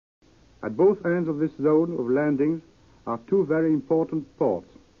At both ends of this zone of landings are two very important ports.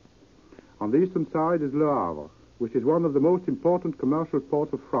 On the eastern side is Le Havre, which is one of the most important commercial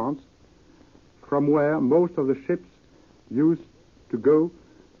ports of France, from where most of the ships used to go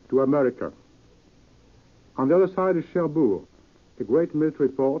to America. On the other side is Cherbourg, a great military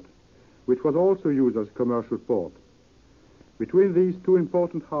port, which was also used as a commercial port. Between these two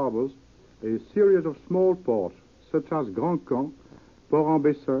important harbors, a series of small ports, such as Grand Camp,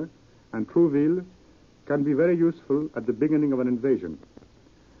 Port-en-Bessin, and Trouville, can be very useful at the beginning of an invasion.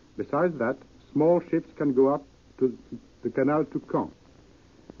 Besides that, small ships can go up to the canal to Caen.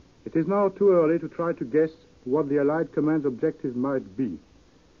 It is now too early to try to guess what the Allied command's objectives might be,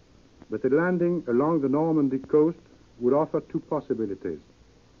 but a landing along the Normandy coast would offer two possibilities.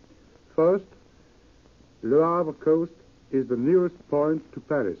 First, Le Havre coast is the nearest point to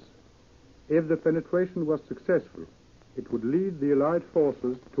Paris. If the penetration was successful, it would lead the Allied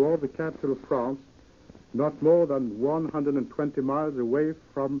forces toward the capital of France, not more than 120 miles away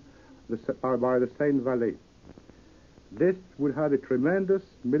from by the Seine Valley. This would have a tremendous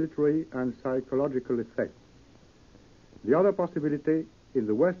military and psychological effect. The other possibility in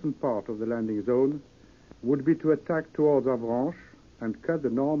the western part of the landing zone would be to attack towards Avranches and cut the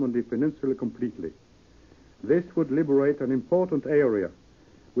Normandy Peninsula completely. This would liberate an important area,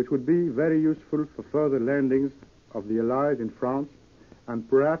 which would be very useful for further landings of the Allies in France and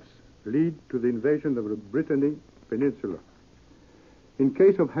perhaps lead to the invasion of the Brittany Peninsula. In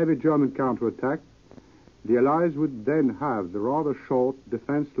case of heavy German counterattack, the Allies would then have the rather short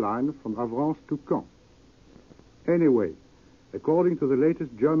defense line from Avranches to Caen. Anyway, according to the latest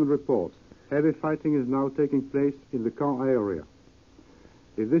German reports, heavy fighting is now taking place in the Caen area.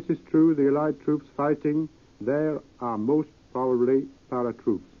 If this is true, the Allied troops fighting there are most probably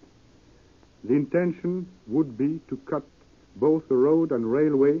paratroops. The intention would be to cut both the road and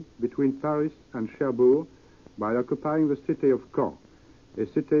railway between Paris and Cherbourg by occupying the city of Caen, a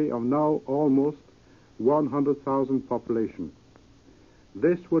city of now almost 100,000 population.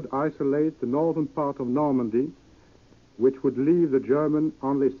 This would isolate the northern part of Normandy, which would leave the German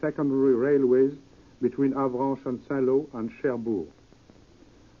only secondary railways between Avranches and Saint-Lô and Cherbourg.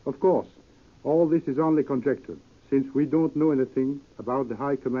 Of course, all this is only conjecture, since we don't know anything about the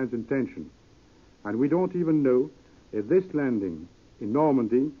High Command's intention, and we don't even know if this landing in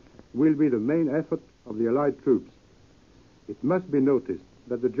Normandy will be the main effort of the Allied troops. It must be noticed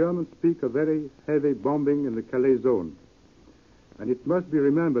that the Germans speak of very heavy bombing in the Calais zone, and it must be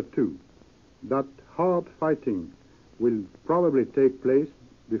remembered, too, that hard fighting will probably take place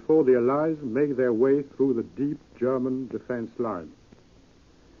before the Allies make their way through the deep German defense line.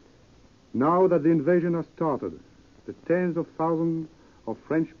 Now that the invasion has started, the tens of thousands of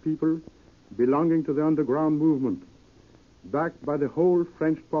French people belonging to the underground movement, backed by the whole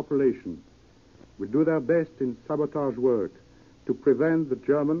French population, will do their best in sabotage work to prevent the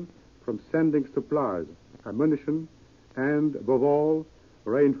Germans from sending supplies, ammunition, and, above all,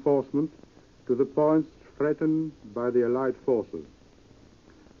 reinforcement to the points threatened by the Allied forces.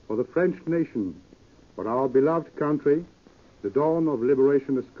 For the French nation, for our beloved country, the dawn of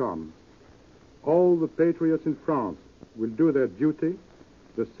liberation has come. All the patriots in France will do their duty,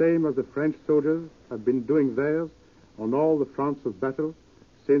 the same as the French soldiers have been doing theirs on all the fronts of battle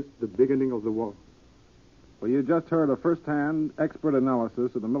since the beginning of the war. Well, you just heard a first-hand expert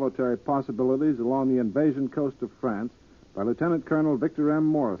analysis of the military possibilities along the invasion coast of France by Lieutenant Colonel Victor M.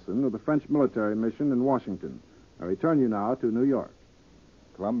 Morrison of the French military mission in Washington. I return you now to New York.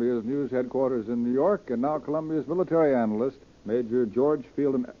 Columbia's news headquarters in New York, and now Columbia's military analyst, Major George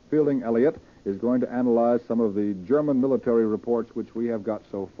Fielding Elliott, is going to analyze some of the German military reports which we have got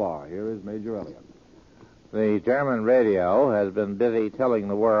so far. Here is Major Elliott. The German radio has been busy telling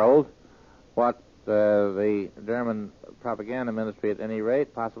the world what the German propaganda ministry, at any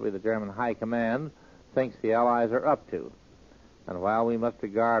rate, possibly the German High Command, thinks the Allies are up to. And while we must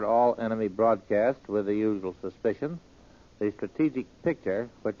regard all enemy broadcasts with the usual suspicion, the strategic picture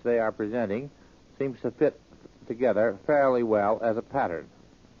which they are presenting seems to fit together fairly well as a pattern.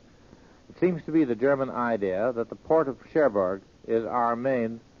 It seems to be the German idea that the port of Cherbourg is our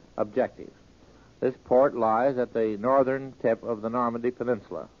main objective. This port lies at the northern tip of the Normandy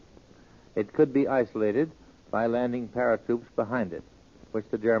Peninsula. It could be isolated by landing paratroops behind it, which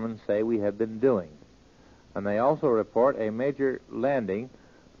the Germans say we have been doing. And they also report a major landing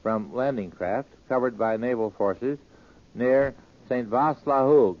from landing craft covered by naval forces near St.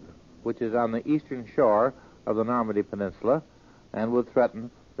 Vaast-la-Hougue, which is on the eastern shore of the Normandy Peninsula and would threaten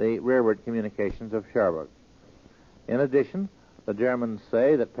the rearward communications of Cherbourg. In addition, the Germans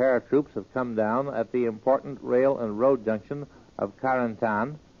say that paratroops have come down at the important rail and road junction of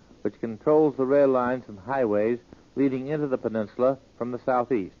Carentan, which controls the rail lines and highways leading into the peninsula from the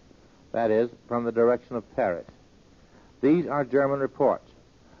southeast, that is, from the direction of Paris. These are German reports,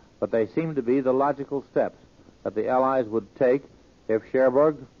 but they seem to be the logical steps that the Allies would take if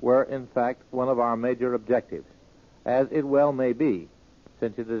Cherbourg were, in fact, one of our major objectives, as it well may be,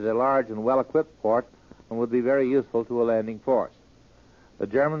 since it is a large and well-equipped port and would be very useful to a landing force. The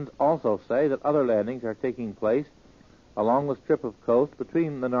Germans also say that other landings are taking place along the strip of coast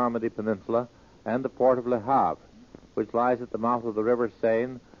between the Normandy Peninsula and the port of Le Havre, which lies at the mouth of the River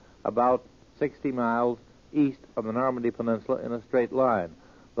Seine about 60 miles east of the Normandy Peninsula in a straight line,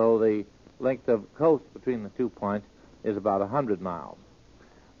 though the length of coast between the 2 points is about 100 miles.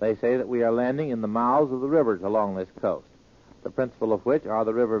 They say that we are landing in the mouths of the rivers along this coast, the principal of which are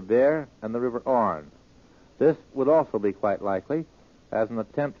the River Bière and the River Orne. This would also be quite likely, as an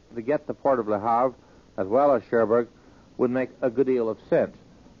attempt to get the port of Le Havre as well as Cherbourg would make a good deal of sense,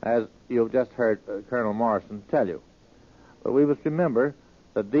 as you've just heard Colonel Morrison tell you. But we must remember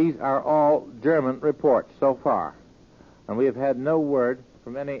that these are all German reports so far, and we have had no word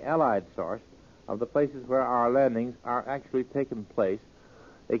from any Allied source of the places where our landings are actually taking place,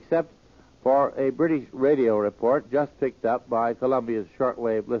 except for a British radio report just picked up by Columbia's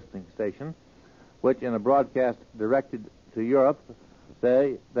shortwave listening station, which in a broadcast directed to Europe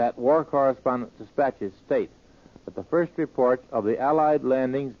say that war correspondent dispatches state that the first reports of the Allied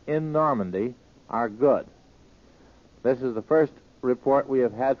landings in Normandy are good. This is the first report we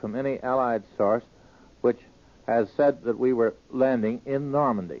have had from any Allied source which has said that we were landing in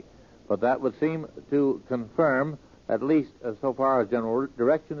Normandy. But that would seem to confirm, at least so far as general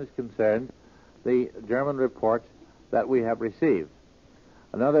direction is concerned, the German reports that we have received.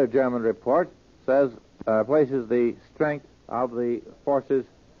 Another German report says places the strength of the forces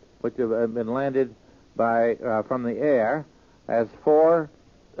which have been landed by from the air as 4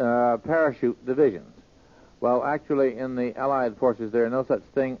 parachute divisions. Well, actually, in the Allied forces, there are no such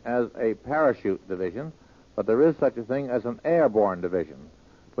thing as a parachute division, but there is such a thing as an airborne division,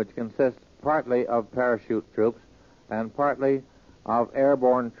 which consists partly of parachute troops and partly of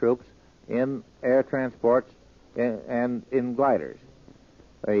airborne troops in air transports and in gliders.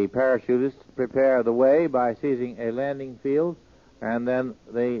 The parachutists prepare the way by seizing a landing field, and then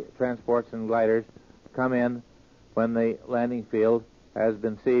the transports and gliders come in when the landing field has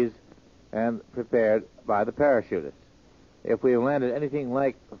been seized and prepared by the parachutists. If we have landed anything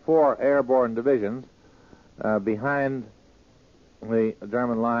like 4 airborne divisions behind the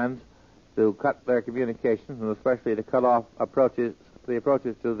German lines to cut their communications, and especially to cut off the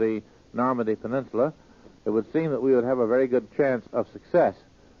approaches to the Normandy Peninsula, it would seem that we would have a very good chance of success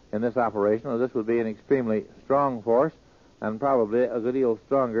in this operation, or this would be an extremely strong force, and probably a good deal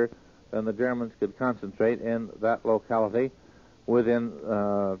stronger than the Germans could concentrate in that locality within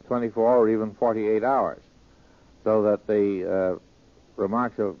 24 or even 48 hours. So that the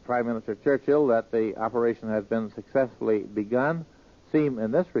remarks of Prime Minister Churchill that the operation has been successfully begun seem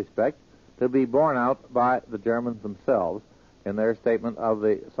in this respect to be borne out by the Germans themselves in their statement of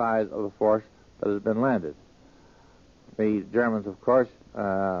the size of the force that has been landed. The Germans, of course,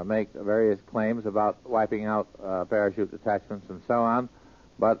 make various claims about wiping out parachute detachments and so on,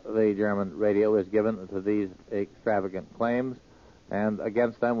 but the German radio is given to these extravagant claims, and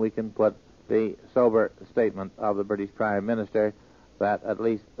against them we can put the sober statement of the British Prime Minister that at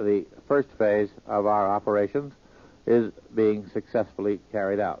least the first phase of our operations is being successfully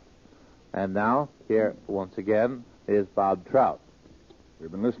carried out. And now, here once again is Bob Trout.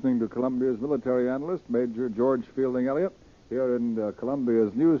 We've been listening to Columbia's military analyst, Major George Fielding Elliott, here in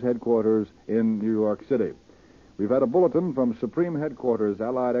Columbia's news headquarters in New York City. We've had a bulletin from Supreme Headquarters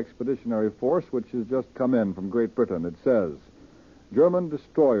Allied Expeditionary Force, which has just come in from Great Britain. It says, German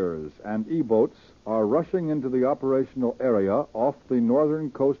destroyers and E-boats are rushing into the operational area off the northern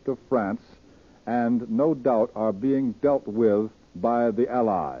coast of France and no doubt are being dealt with by the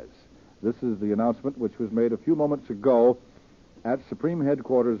Allies. This is the announcement which was made a few moments ago at Supreme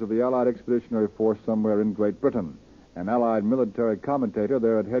Headquarters of the Allied Expeditionary Force somewhere in Great Britain. An Allied military commentator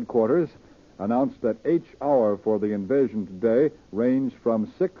there at headquarters announced that each hour for the invasion today ranged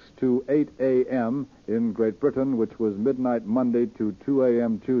from 6 to 8 a.m. in Great Britain, which was midnight Monday to 2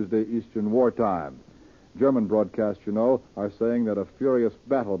 a.m. Tuesday Eastern Wartime. German broadcasts, you know, are saying that a furious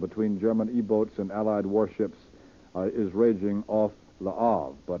battle between German E-boats and Allied warships is raging off Le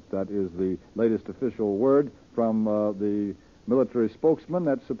Havre, but that is the latest official word from the military spokesman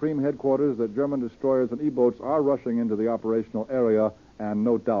at Supreme Headquarters that German destroyers and E-boats are rushing into the operational area and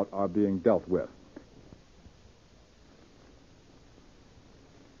no doubt are being dealt with.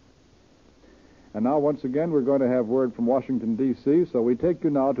 And And now, once again, we're going to have word from Washington, D.C., so we take you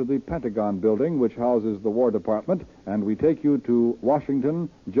now to the Pentagon building, which houses the War Department, and we take you to Washington,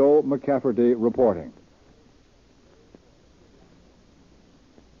 Joe McCafferty reporting.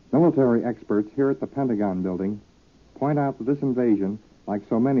 Military experts here at the Pentagon building point out that this invasion, like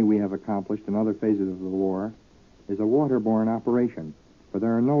so many we have accomplished in other phases of the war, is a waterborne operation, for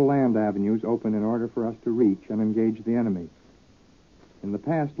there are no land avenues open in order for us to reach and engage the enemy. In the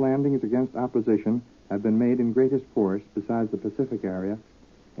past, landings against opposition have been made in greatest force, besides the Pacific area,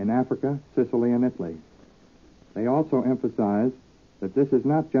 in Africa, Sicily, and Italy. They also emphasize that this is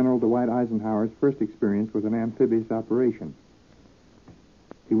not General Dwight Eisenhower's first experience with an amphibious operation.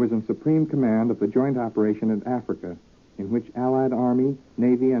 He was in supreme command of the joint operation in Africa, in which Allied Army,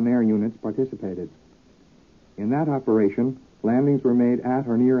 Navy, and air units participated. In that operation, landings were made at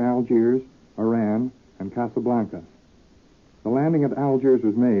or near Algiers, Oran, and Casablanca. The landing at Algiers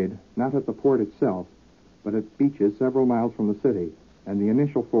was made not at the port itself, but at beaches several miles from the city, and the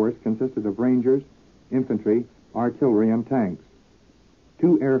initial force consisted of Rangers, infantry, artillery, and tanks.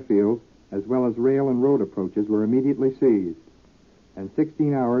 2 airfields, as well as rail and road approaches, were immediately seized, and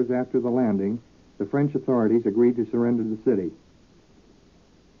 16 hours after the landing, the French authorities agreed to surrender the city.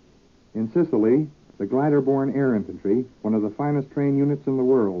 In Sicily, the glider-borne air infantry, one of the finest trained units in the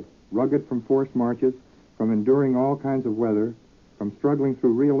world, rugged from forced marches, from enduring all kinds of weather, from struggling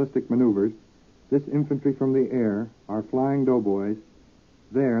through realistic maneuvers, this infantry from the air, our flying doughboys,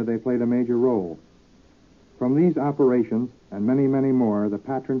 there they played a major role. From these operations, and many, many more, the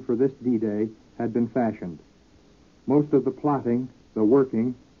pattern for this D-Day had been fashioned. Most of the plotting, the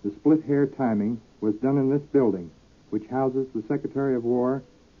working, the split-hair timing was done in this building, which houses the Secretary of War,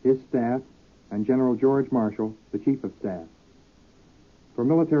 his staff, and General George Marshall, the Chief of Staff. For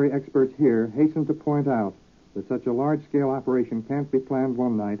military experts here hasten to point out that such a large-scale operation can't be planned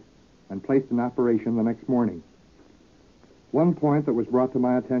one night and placed in operation the next morning. One point that was brought to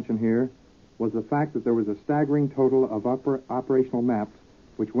my attention here was the fact that there was a staggering total of operational maps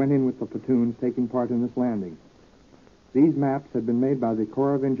which went in with the platoons taking part in this landing. These maps had been made by the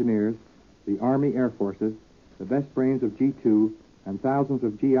Corps of Engineers, the Army Air Forces, the best brains of G2, and thousands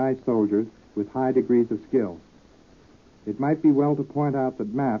of GI soldiers with high degrees of skill. It might be well to point out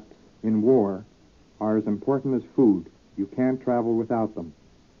that maps, in war, are as important as food. You can't travel without them.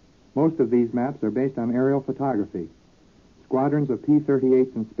 Most of these maps are based on aerial photography. Squadrons of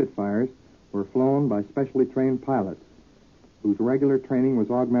P-38s and Spitfires were flown by specially trained pilots, whose regular training was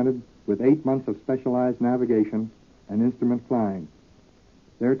augmented with 8 months of specialized navigation and instrument flying.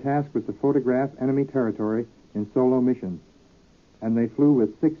 Their task was to photograph enemy territory in solo missions, and they flew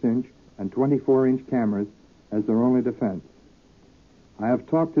with 6-inch and 24-inch cameras as their only defense. I have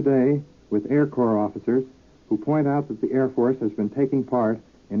talked today with Air Corps officers who point out that the Air Force has been taking part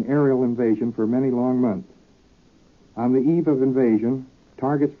in aerial invasion for many long months. On the eve of invasion,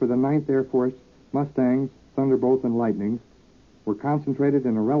 targets for the 9th Air Force Mustangs, Thunderbolts, and Lightnings were concentrated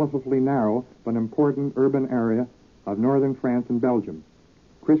in a relatively narrow but important urban area of northern France and Belgium,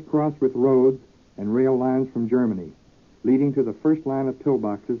 crisscrossed with roads and rail lines from Germany, leading to the first line of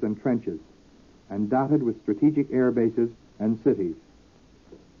pillboxes and trenches, and dotted with strategic air bases and cities.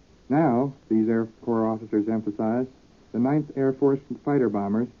 Now, these Air Corps officers emphasize, the 9th Air Force fighter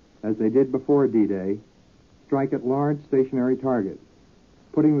bombers, as they did before D-Day, strike at large stationary targets,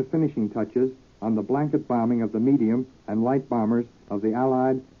 putting the finishing touches on the blanket bombing of the medium and light bombers of the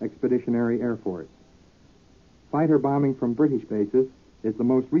Allied Expeditionary Air Force. Fighter bombing from British bases is the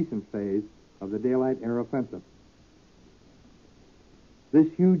most recent phase of the daylight air offensive. This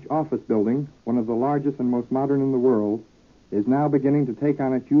huge office building, one of the largest and most modern in the world, is now beginning to take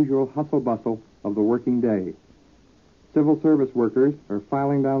on its usual hustle-bustle of the working day. Civil service workers are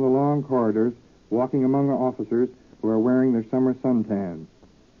filing down the long corridors, walking among the officers who are wearing their summer suntans.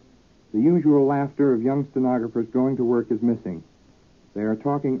 The usual laughter of young stenographers going to work is missing. They are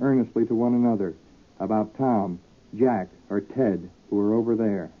talking earnestly to one another about Tom, Jack, or Ted, who are over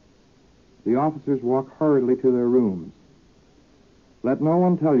there. The officers walk hurriedly to their rooms. Let no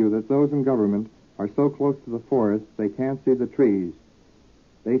one tell you that those in government are so close to the forest they can't see the trees.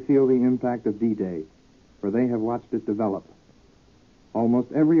 They feel the impact of D-Day, for they have watched it develop.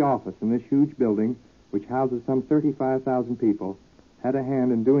 Almost every office in this huge building, which houses some 35,000 people, had a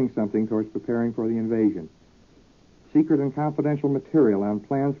hand in doing something towards preparing for the invasion. Secret and confidential material on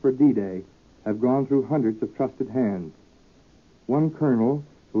plans for D-Day have gone through hundreds of trusted hands. One colonel,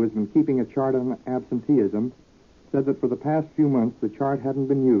 who has been keeping a chart on absenteeism, said that for the past few months the chart hadn't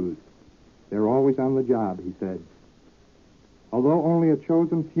been used. They're always on the job, he said. Although only a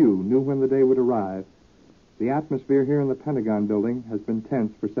chosen few knew when the day would arrive, the atmosphere here in the Pentagon building has been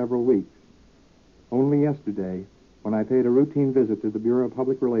tense for several weeks. Only yesterday, when I paid a routine visit to the Bureau of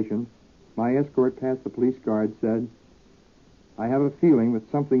Public Relations, my escort past the police guard said, "I have a feeling that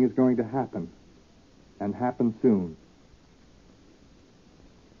something is going to happen, and happen soon."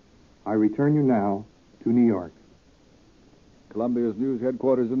 I return you now to New York. Columbia's news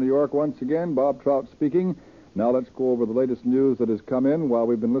headquarters in New York once again. Bob Trout speaking. Now let's go over the latest news that has come in while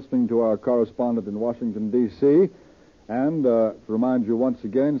we've been listening to our correspondent in Washington, D.C. And to remind you once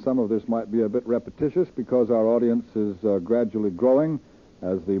again, some of this might be a bit repetitious because our audience is gradually growing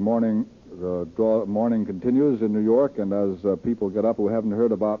as the morning continues in New York, and as people get up who haven't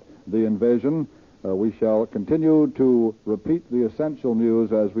heard about the invasion. We shall continue to repeat the essential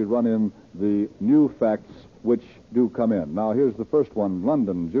news as we run in the new facts which do come in. Now, here's the first one.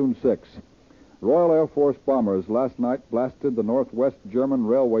 London, June 6. Royal Air Force bombers last night blasted the northwest German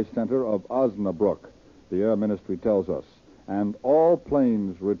railway center of Osnabrück, the Air Ministry tells us, and all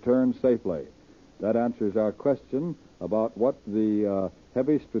planes returned safely. That answers our question about what the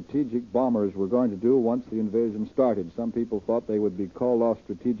heavy strategic bombers were going to do once the invasion started. Some people thought they would be called off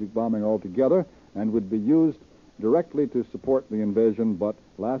strategic bombing altogether and would be used directly to support the invasion, but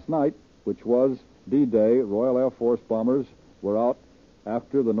last night, which was D-Day, Royal Air Force bombers were out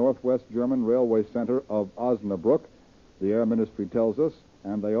after the northwest German railway center of Osnabrück, the Air Ministry tells us,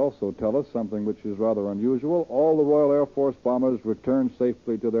 and they also tell us something which is rather unusual. All the Royal Air Force bombers returned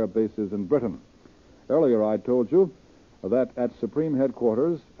safely to their bases in Britain. Earlier I told you that at Supreme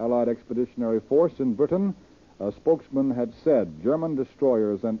Headquarters, Allied Expeditionary Force in Britain, a spokesman had said German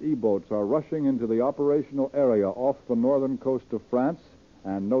destroyers and E-boats are rushing into the operational area off the northern coast of France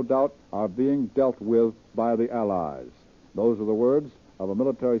and no doubt are being dealt with by the Allies. Those are the words of a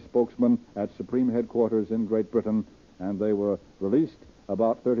military spokesman at Supreme Headquarters in Great Britain, and they were released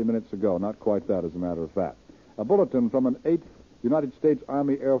about 30 minutes ago. Not quite that, as a matter of fact. A bulletin from an 8th United States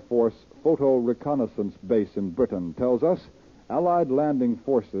Army Air Force photo reconnaissance base in Britain tells us Allied landing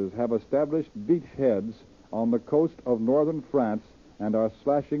forces have established beachheads on the coast of northern France and are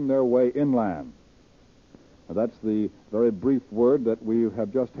slashing their way inland. Now, that's the very brief word that we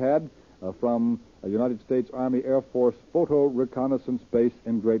have just had from a United States Army Air Force photo reconnaissance base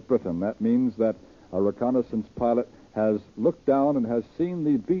in Great Britain. That means that a reconnaissance pilot has looked down and has seen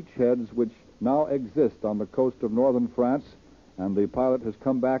the beachheads which now exist on the coast of northern France, and the pilot has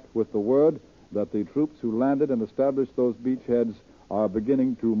come back with the word that the troops who landed and established those beachheads are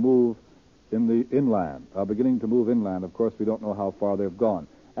beginning to move inland. Of course, we don't know how far they've gone.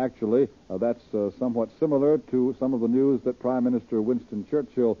 Actually, that's somewhat similar to some of the news that Prime Minister Winston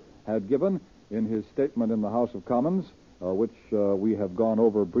Churchill had given in his statement in the House of Commons, which we have gone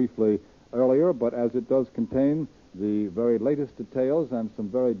over briefly earlier, but as it does contain the very latest details and some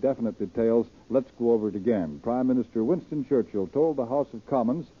very definite details, let's go over it again. Prime Minister Winston Churchill told the House of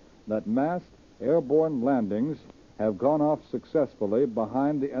Commons that massed airborne landings have gone off successfully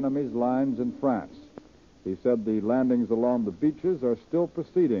behind the enemy's lines in France. He said the landings along the beaches are still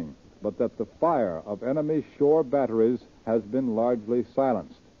proceeding, but that the fire of enemy shore batteries has been largely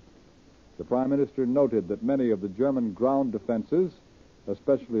silenced. The Prime Minister noted that many of the German ground defenses,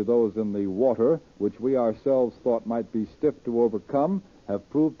 especially those in the water, which we ourselves thought might be stiff to overcome, have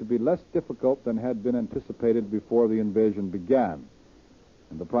proved to be less difficult than had been anticipated before the invasion began.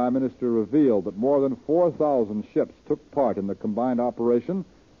 And the Prime Minister revealed that more than 4,000 ships took part in the combined operation,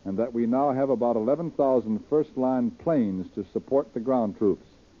 and that we now have about 11,000 first-line planes to support the ground troops.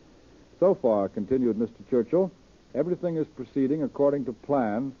 So far, continued Mr. Churchill, everything is proceeding according to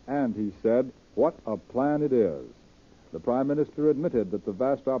plan, and, he said, what a plan it is. The Prime Minister admitted that the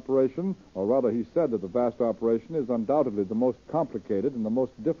vast operation, or rather he said that the vast operation is undoubtedly the most complicated and the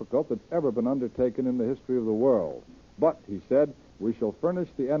most difficult that's ever been undertaken in the history of the world. But, he said, we shall furnish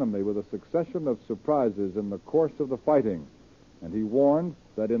the enemy with a succession of surprises in the course of the fighting. And he warned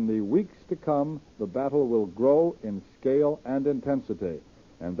that in the weeks to come, the battle will grow in scale and intensity.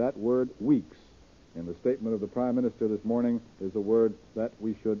 And that word, weeks, in the statement of the Prime Minister this morning is a word that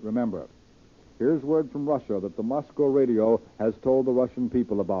we should remember. Here's word from Russia that the Moscow radio has told the Russian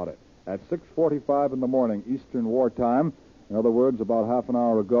people about it. At 6:45 in the morning Eastern Wartime, in other words, about half an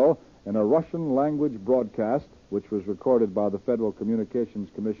hour ago, in a Russian language broadcast, which was recorded by the Federal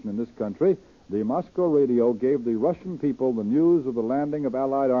Communications Commission in this country, the Moscow radio gave the Russian people the news of the landing of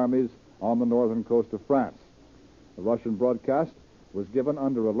Allied armies on the northern coast of France. The Russian broadcast was given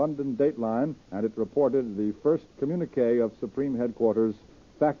under a London dateline, and it reported the first communique of Supreme Headquarters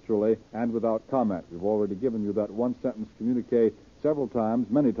factually and without comment. We've already given you that one-sentence communique several times,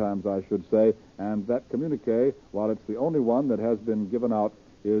 many times I should say, and that communique, while it's the only one that has been given out,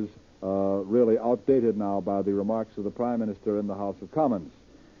 is really outdated now by the remarks of the Prime Minister in the House of Commons.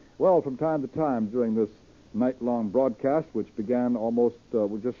 Well, from time to time during this night-long broadcast, which began almost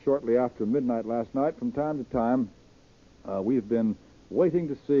just shortly after midnight last night, from time to time, we've been waiting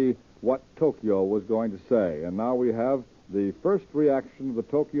to see what Tokyo was going to say. And now we have the first reaction of the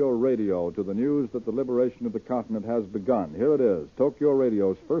Tokyo radio to the news that the liberation of the continent has begun. Here it is. Tokyo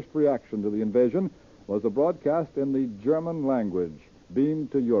radio's first reaction to the invasion was a broadcast in the German language,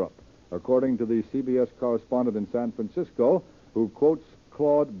 beamed to Europe, according to the CBS correspondent in San Francisco, who quotes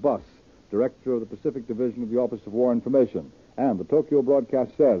Claude Buss, director of the Pacific Division of the Office of War Information. And the Tokyo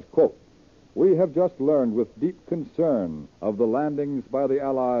broadcast says, quote, "We have just learned with deep concern of the landings by the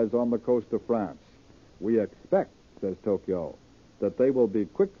Allies on the coast of France. We expect," says Tokyo, "that they will be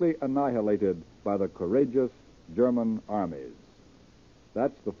quickly annihilated by the courageous German armies."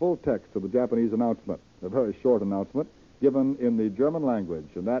 That's the full text of the Japanese announcement, a very short announcement given in the German language,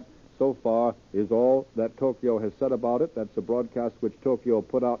 and that so far is all that Tokyo has said about it. That's a broadcast which Tokyo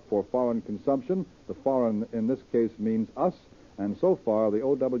put out for foreign consumption. The foreign, in this case, means us. And so far, the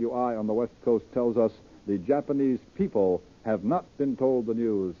OWI on the West Coast tells us the Japanese people have not been told the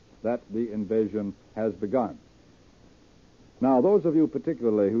news that the invasion has begun. Now, those of you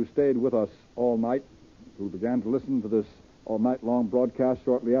particularly who stayed with us all night, who began to listen to this all-night-long broadcast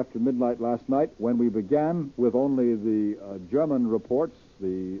shortly after midnight last night, when we began with only the German reports,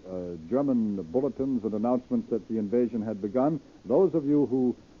 the German bulletins and announcements that the invasion had begun, those of you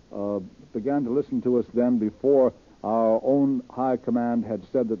who began to listen to us then before our own high command had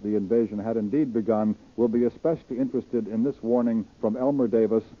said that the invasion had indeed begun will be especially interested in this warning from Elmer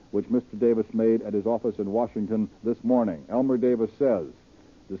Davis, which Mr. Davis made at his office in Washington this morning. Elmer Davis says,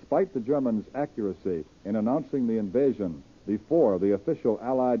 "Despite the Germans' accuracy in announcing the invasion before the official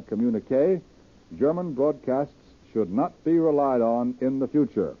Allied communique, German broadcasts should not be relied on in the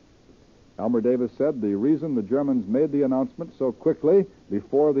future." Elmer Davis said the reason the Germans made the announcement so quickly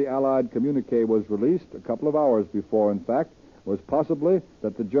before the Allied communique was released, a couple of hours before, in fact, was possibly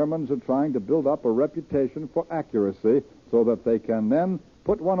that the Germans are trying to build up a reputation for accuracy so that they can then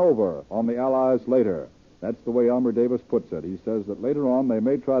put one over on the Allies later. That's the way Elmer Davis puts it. He says that later on they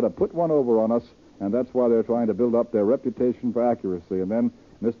may try to put one over on us, and that's why they're trying to build up their reputation for accuracy. And then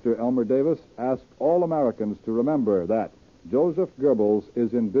Mr. Elmer Davis asked all Americans to remember that Joseph Goebbels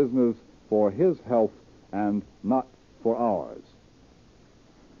is in business for his health and not for ours.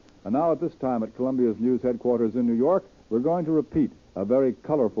 And now at this time at Columbia's news headquarters in New York, we're going to repeat a very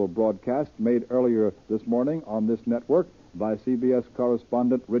colorful broadcast made earlier this morning on this network by CBS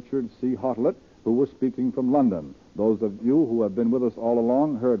correspondent Richard C. Hottelet, who was speaking from London. Those of you who have been with us all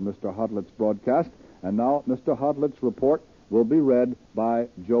along heard Mr. Hottelet's broadcast, and now Mr. Hottelet's report will be read by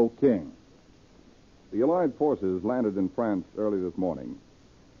Joe King. The Allied forces landed in France early this morning.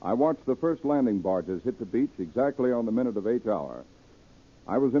 I watched the first landing barges hit the beach exactly on the minute of H hour.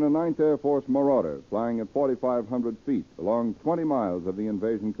 I was in a 9th Air Force Marauder flying at 4,500 feet along 20 miles of the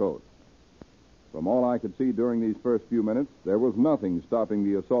invasion coast. From all I could see during these first few minutes, there was nothing stopping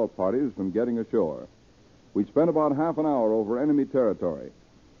the assault parties from getting ashore. We spent about half an hour over enemy territory.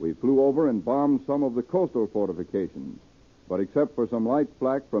 We flew over and bombed some of the coastal fortifications, but except for some light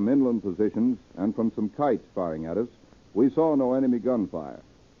flak from inland positions and from some kites firing at us, we saw no enemy gunfire.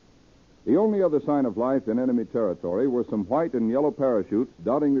 The only other sign of life in enemy territory were some white and yellow parachutes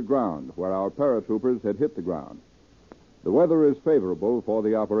dotting the ground where our paratroopers had hit the ground. The weather is favorable for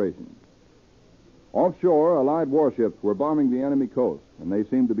the operation. Offshore, Allied warships were bombing the enemy coast, and they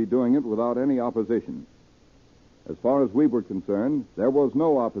seemed to be doing it without any opposition. As far as we were concerned, there was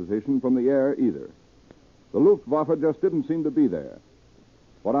no opposition from the air either. The Luftwaffe just didn't seem to be there.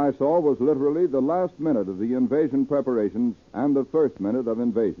 What I saw was literally the last minute of the invasion preparations and the first minute of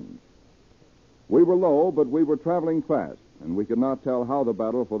invasion. We were low, but we were traveling fast, and we could not tell how the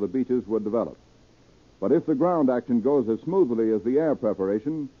battle for the beaches would develop. But if the ground action goes as smoothly as the air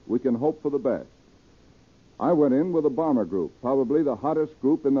preparation, we can hope for the best. I went in with a bomber group, probably the hottest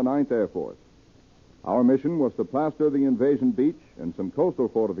group in the 9th Air Force. Our mission was to plaster the invasion beach and some coastal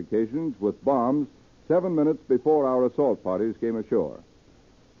fortifications with bombs 7 minutes before our assault parties came ashore.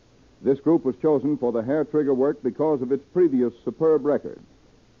 This group was chosen for the hair-trigger work because of its previous superb record.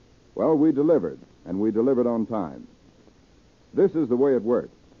 Well, we delivered, and we delivered on time. This is the way it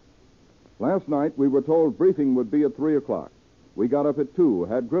worked. Last night, we were told briefing would be at 3 o'clock. We got up at 2,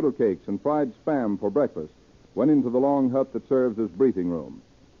 had griddle cakes and fried spam for breakfast, went into the long hut that serves as briefing room.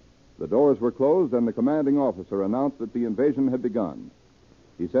 The doors were closed, and the commanding officer announced that the invasion had begun.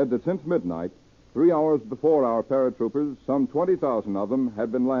 He said that since midnight, 3 hours before our paratroopers, some 20,000 of them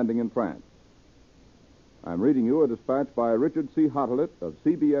had been landing in France. I'm reading you a dispatch by Richard C. Hottelet of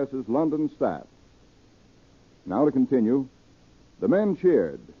CBS's London staff. Now to continue. The men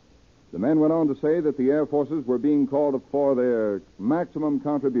cheered. The men went on to say that the Air Forces were being called for their maximum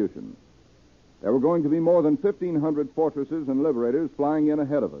contribution. There were going to be more than 1,500 Fortresses and Liberators flying in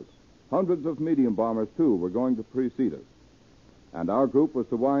ahead of us. Hundreds of medium bombers, too, were going to precede us. And our group was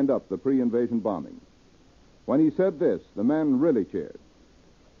to wind up the pre-invasion bombing. When he said this, the men really cheered.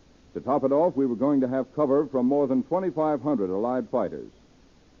 To top it off, we were going to have cover from more than 2,500 Allied fighters.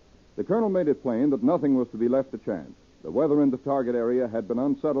 The colonel made it plain that nothing was to be left to chance. The weather in the target area had been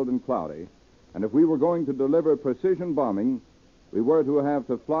unsettled and cloudy, and if we were going to deliver precision bombing, we were to have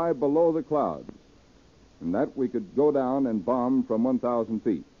to fly below the clouds, and that we could go down and bomb from 1,000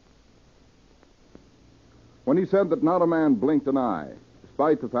 feet. When he said that not a man blinked an eye,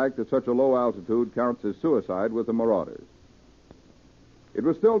 despite the fact that such a low altitude counts as suicide with the marauders. It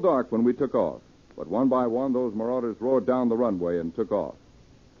was still dark when we took off, but one by one those marauders roared down the runway and took off.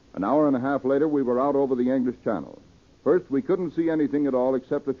 An hour and a half later, we were out over the English Channel. First, we couldn't see anything at all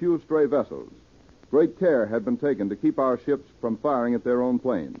except a few stray vessels. Great care had been taken to keep our ships from firing at their own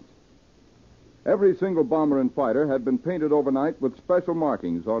planes. Every single bomber and fighter had been painted overnight with special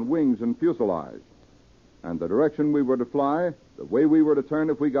markings on wings and fuselage. And the direction we were to fly, the way we were to turn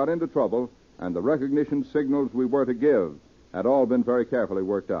if we got into trouble, and the recognition signals we were to give had all been very carefully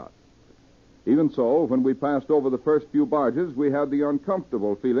worked out. Even so, when we passed over the first few barges, we had the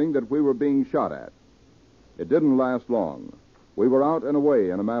uncomfortable feeling that we were being shot at. It didn't last long. We were out and away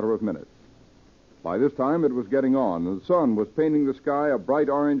in a matter of minutes. By this time, it was getting on, and the sun was painting the sky a bright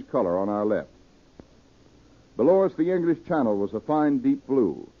orange color on our left. Below us, the English Channel was a fine deep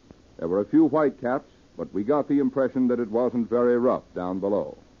blue. There were a few white caps, but we got the impression that it wasn't very rough down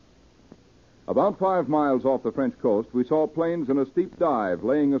below. About 5 miles off the French coast, we saw planes in a steep dive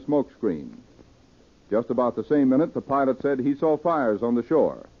laying a smoke screen. Just about the same minute, the pilot said he saw fires on the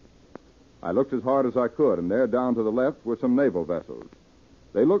shore. I looked as hard as I could, and there down to the left were some naval vessels.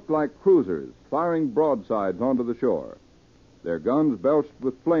 They looked like cruisers, firing broadsides onto the shore. Their guns belched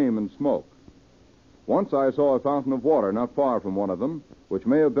with flame and smoke. Once I saw a fountain of water not far from one of them, which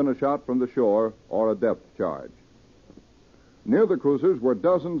may have been a shot from the shore or a depth charge. Near the cruisers were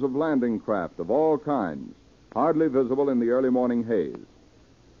dozens of landing craft of all kinds, hardly visible in the early morning haze.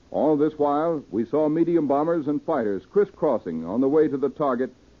 All this while, we saw medium bombers and fighters crisscrossing on the way to the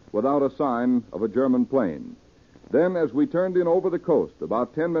target without a sign of a German plane. Then, as we turned in over the coast,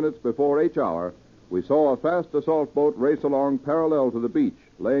 about 10 minutes before H hour, we saw a fast assault boat race along parallel to the beach,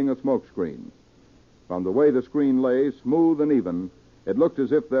 laying a smoke screen. From the way the screen lay, smooth and even, it looked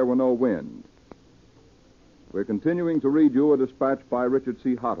as if there were no wind. We're continuing to read you a dispatch by Richard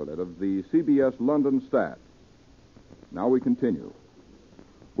C. Hottelet of the CBS London staff. Now we continue.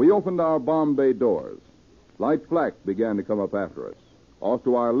 We opened our bomb bay doors. Light flak began to come up after us. Off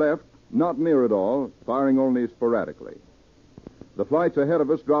to our left, not near at all, firing only sporadically. The flights ahead of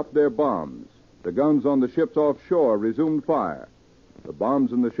us dropped their bombs. The guns on the ships offshore resumed fire. The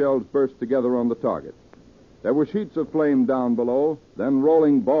bombs and the shells burst together on the target. There were sheets of flame down below, then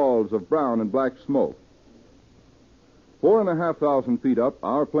rolling balls of brown and black smoke. 4,500 feet up,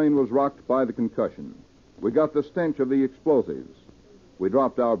 our plane was rocked by the concussion. We got the stench of the explosives. We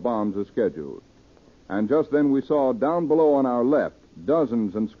dropped our bombs as scheduled. And just then we saw down below on our left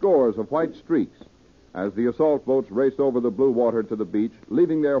dozens and scores of white streaks as the assault boats raced over the blue water to the beach,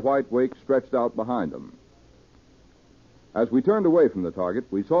 leaving their white wake stretched out behind them. As we turned away from the target,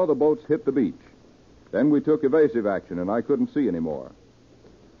 we saw the boats hit the beach. Then we took evasive action, and I couldn't see anymore.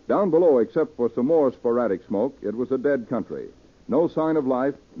 Down below, except for some more sporadic smoke, it was a dead country. No sign of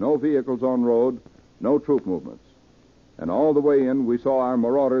life, no vehicles on road, no troop movements. And all the way in, we saw our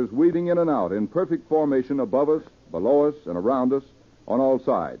marauders weaving in and out in perfect formation above us, below us, and around us, on all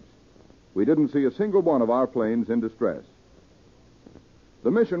sides. We didn't see a single one of our planes in distress.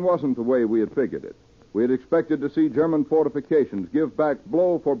 The mission wasn't the way we had figured it. We had expected to see German fortifications give back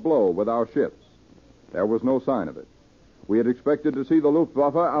blow for blow with our ships. There was no sign of it. We had expected to see the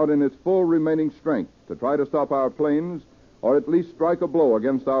Luftwaffe out in its full remaining strength to try to stop our planes or at least strike a blow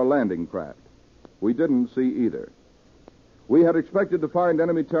against our landing craft. We didn't see either. We had expected to find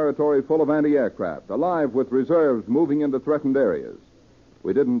enemy territory full of anti-aircraft, alive with reserves moving into threatened areas.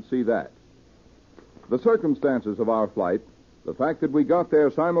 We didn't see that. The circumstances of our flight, the fact that we got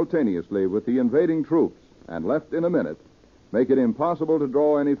there simultaneously with the invading troops and left in a minute, make it impossible to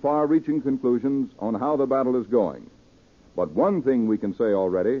draw any far-reaching conclusions on how the battle is going. But one thing we can say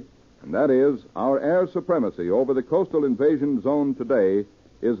already, and that is our air supremacy over the coastal invasion zone today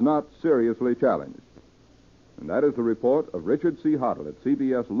is not seriously challenged. And that is the report of Richard C. Hottelet,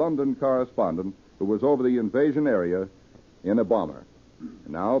 CBS London correspondent, who was over the invasion area in a bomber. And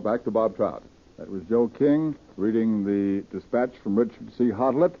now, back to Bob Trout. That was Joe King reading the dispatch from Richard C.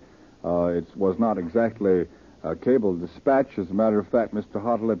 Hottelet It was not exactly a cable dispatch. As a matter of fact, Mr.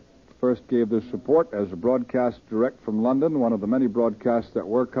 Hartlett first gave this report as a broadcast direct from London, one of the many broadcasts that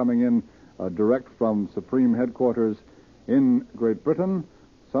were coming in direct from Supreme Headquarters in Great Britain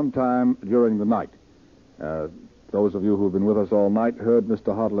sometime during the night. Those of you who have been with us all night heard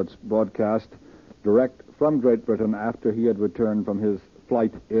Mr. Hartlett's broadcast direct from Great Britain after he had returned from his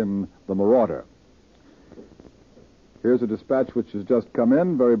flight in the Marauder. Here's a dispatch which has just come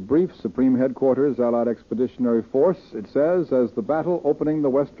in, very brief. Supreme Headquarters, Allied Expeditionary Force. It says, as the battle opening the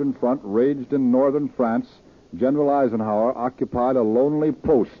Western Front raged in northern France, General Eisenhower occupied a lonely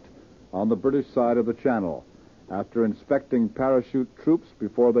post on the British side of the Channel. After inspecting parachute troops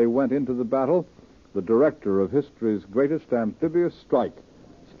before they went into the battle, the director of history's greatest amphibious strike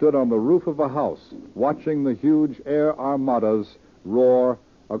stood on the roof of a house, watching the huge air armadas roar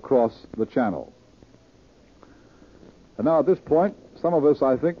across the Channel. And now at this point, some of us,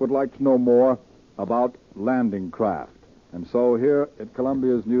 I think, would like to know more about landing craft. And so here at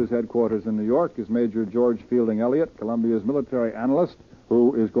Columbia's news headquarters in New York is Major George Fielding Elliott, Columbia's military analyst,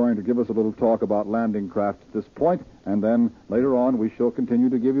 who is going to give us a little talk about landing craft at this point, and then later on we shall continue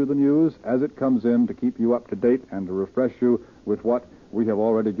to give you the news as it comes in to keep you up to date and to refresh you with what we have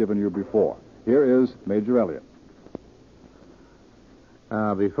already given you before. Here is Major Elliott.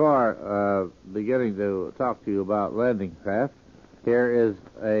 Before beginning to talk to you about landing craft, here is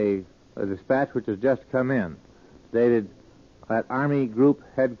a dispatch which has just come in, dated at Army Group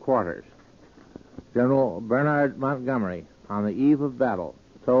Headquarters. General Bernard Montgomery, on the eve of battle,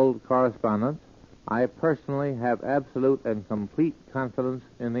 told correspondents, "I personally have absolute and complete confidence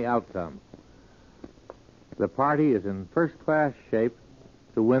in the outcome. The party is in first-class shape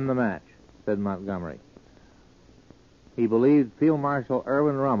to win the match," said Montgomery. He believed Field Marshal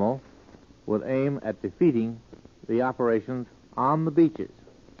Erwin Rommel would aim at defeating the operations on the beaches.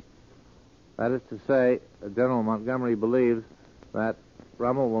 That is to say, General Montgomery believes that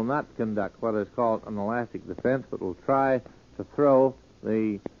Rommel will not conduct what is called an elastic defense, but will try to throw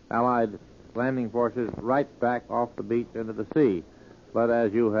the Allied landing forces right back off the beach into the sea. But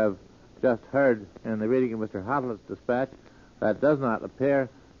as you have just heard in the reading of Mr. Hartlett's dispatch, that does not appear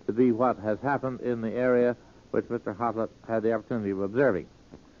to be what has happened in the area which Mr. Hartlett had the opportunity of observing.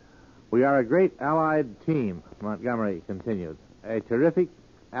 "We are a great Allied team," Montgomery continued, "a terrific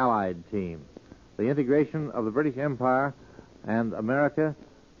Allied team. The integration of the British Empire and America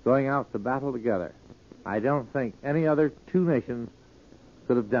going out to battle together. I don't think any other two nations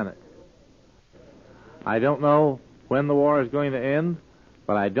could have done it. I don't know when the war is going to end,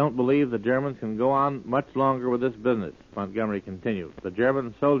 but I don't believe the Germans can go on much longer with this business," Montgomery continued. "The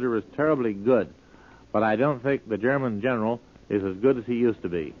German soldier is terribly good, but I don't think the German general is as good as he used to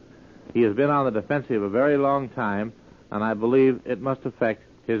be. He has been on the defensive a very long time, and I believe it must affect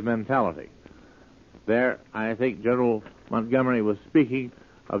his mentality." There, I think General Montgomery was speaking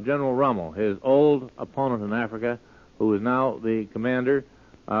of General Rommel, his old opponent in Africa, who is now the commander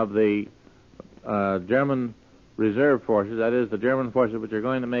of the German reserve forces, that is, the German forces which are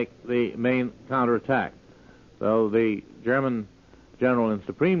going to make the main counterattack. So the German general in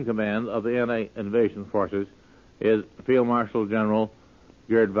supreme command of the anti-invasion forces is Field Marshal General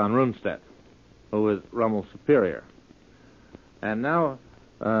Gerd von Rundstedt, who is Rommel's superior. And now,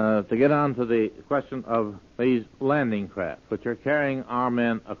 to get on to the question of these landing craft, which are carrying our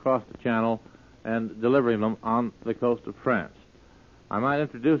men across the Channel and delivering them on the coast of France. I might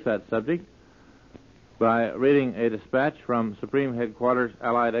introduce that subject by reading a dispatch from Supreme Headquarters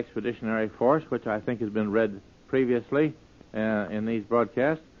Allied Expeditionary Force, which I think has been read previously in these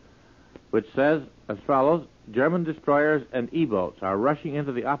broadcasts, which says as follows: "German destroyers and E-boats are rushing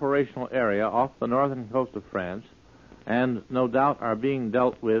into the operational area off the northern coast of France and no doubt are being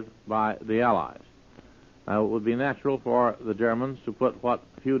dealt with by the Allies. Now, it would be natural for the Germans to put what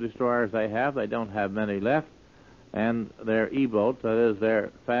few destroyers they have, they don't have many left, and their E-boats, that is, their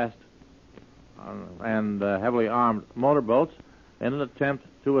fast and heavily armed motorboats, in an attempt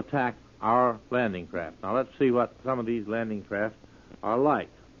to attack our landing craft. Now, let's see what some of these landing craft are like.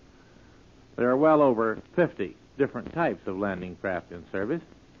 There are well over 50 different types of landing craft in service,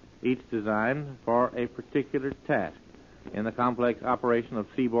 each designed for a particular task in the complex operation of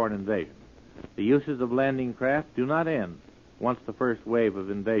seaborne invasion. The uses of landing craft do not end once the first wave of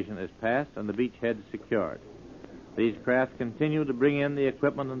invasion is passed and the beachhead is secured. These craft continue to bring in the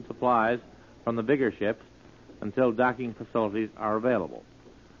equipment and supplies from the bigger ships until docking facilities are available.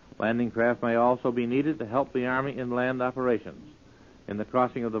 Landing craft may also be needed to help the Army in land operations. In the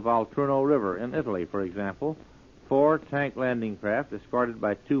crossing of the Volturno River in Italy, for example, 4 tank landing craft escorted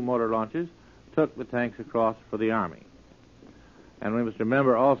by 2 motor launches took the tanks across for the Army. And we must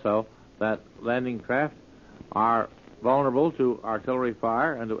remember also that landing craft are vulnerable to artillery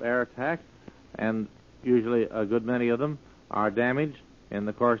fire and to air attack, and usually a good many of them are damaged in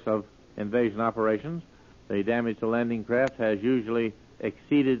the course of invasion operations. The damage to landing craft has usually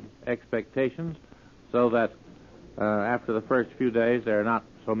exceeded expectations, so that after the first few days there are not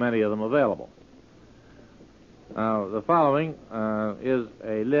so many of them available. The following is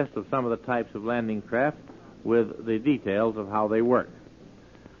a list of some of the types of landing craft with the details of how they work.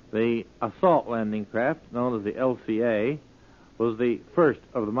 The assault landing craft, known as the LCA, was the first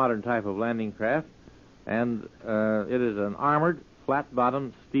of the modern type of landing craft, and it is an armored,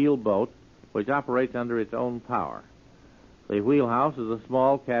 flat-bottomed steel boat which operates under its own power. The wheelhouse is a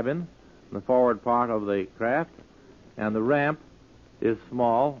small cabin in the forward part of the craft, and the ramp is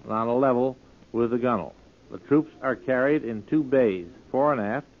small and on a level with the gunwale. The troops are carried in 2 bays, fore and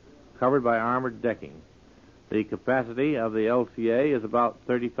aft, covered by armored decking. The capacity of the LCA is about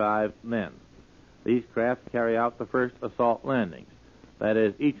 35 men. These craft carry out the first assault landings. That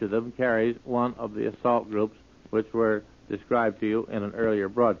is, each of them carries one of the assault groups which were described to you in an earlier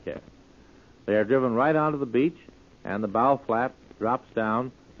broadcast. They are driven right onto the beach, and the bow flap drops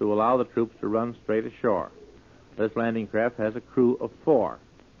down to allow the troops to run straight ashore. This landing craft has a crew of 4.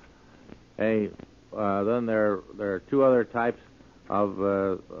 Then there are 2 other types of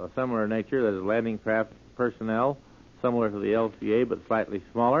a similar nature. That is landing craft personnel, similar to the LCA but slightly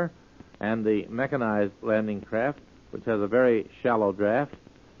smaller, and the mechanized landing craft, which has a very shallow draft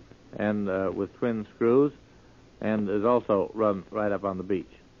and with twin screws, and is also run right up on the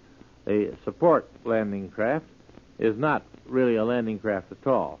beach. A support landing craft is not really a landing craft at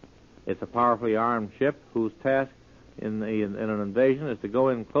all. It's a powerfully armed ship whose task in an invasion is to go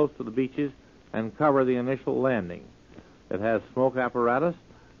in close to the beaches and cover the initial landing. It has smoke apparatus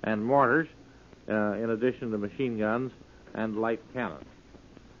and mortars, in addition to machine guns and light cannons.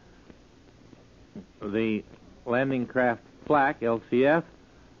 The landing craft flak, LCF,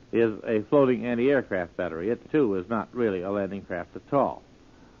 is a floating anti-aircraft battery. It, too, is not really a landing craft at all.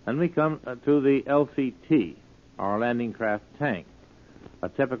 And we come to the LCT, our landing craft tank. A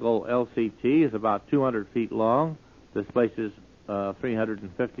typical LCT is about 200 feet long, displaces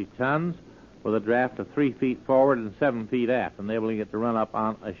 350 tons, with a draft of 3 feet forward and 7 feet aft, enabling it to run up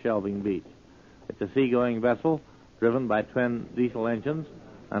on a shelving beach. It's a seagoing vessel driven by twin diesel engines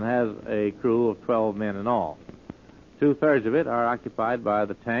and has a crew of 12 men in all. 2/3 of it are occupied by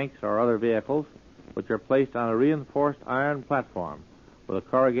the tanks or other vehicles, which are placed on a reinforced iron platform with a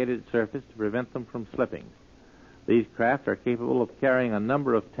corrugated surface to prevent them from slipping. These craft are capable of carrying a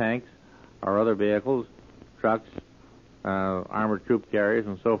number of tanks or other vehicles, trucks, armored troop carriers,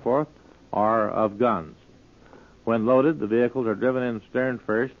 and so forth, or of guns. When loaded, the vehicles are driven in stern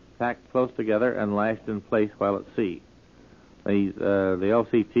first, packed close together, and lashed in place while at sea. The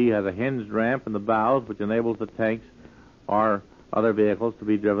LCT has a hinged ramp in the bows, which enables the tanks or other vehicles to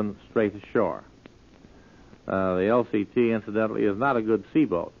be driven straight ashore. The LCT, incidentally, is not a good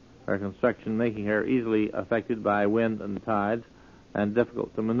seaboat, her construction making her easily affected by wind and tides and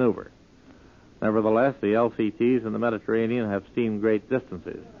difficult to maneuver. Nevertheless, the LCTs in the Mediterranean have steamed great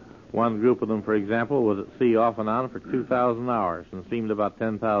distances. One group of them, for example, was at sea off and on for 2,000 hours and steamed about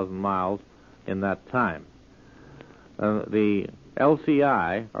 10,000 miles in that time. The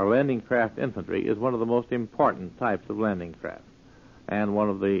LCI, or landing craft infantry, is one of the most important types of landing craft, and one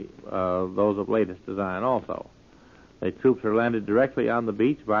of the those of latest design also. The troops are landed directly on the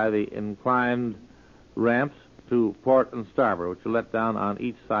beach by the inclined ramps to port and starboard, which are let down on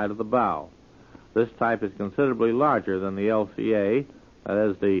each side of the bow. This type is considerably larger than the LCA, that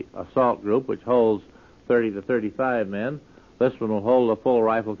is the assault group, which holds 30 to 35 men. This one will hold a full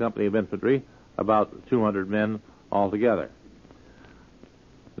rifle company of infantry, about 200 men altogether.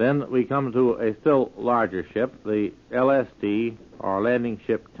 Then we come to a still larger ship, the LST, or landing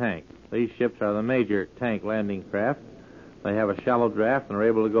ship tank. These ships are the major tank landing craft. They have a shallow draft and are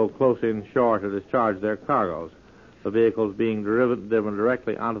able to go close inshore to discharge their cargoes, the vehicles being driven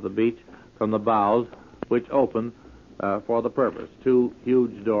directly onto the beach from the bows, which open for the purpose. 2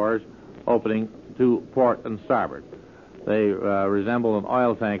 huge doors opening to port and starboard. They resemble an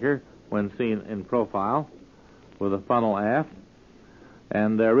oil tanker when seen in profile, with a funnel aft,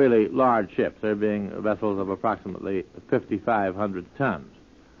 and they're really large ships. They're being vessels of approximately 5,500 tons.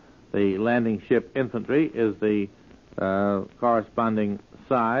 The landing ship infantry is the corresponding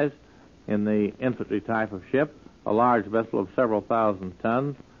size in the infantry type of ship, a large vessel of several thousand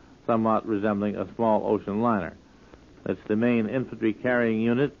tons, somewhat resembling a small ocean liner. It's the main infantry carrying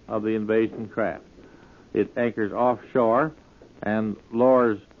unit of the invasion craft. It anchors offshore and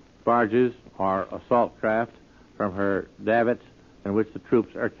lowers barges or assault craft from her davits in which the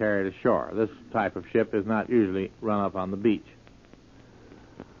troops are carried ashore. This type of ship is not usually run up on the beach.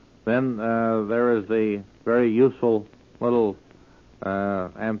 Then there is the very useful little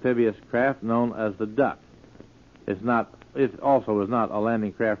amphibious craft known as the duck. It also is not a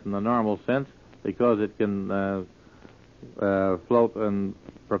landing craft in the normal sense because it can float and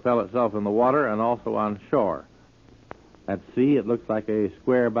propel itself in the water and also on shore. At sea, it looks like a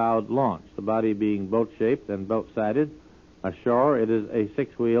square-bowed launch, the body being boat-shaped and boat-sided. Ashore, it is a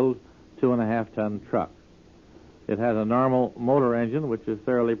 6-wheeled, 2.5-ton truck. It has a normal motor engine, which is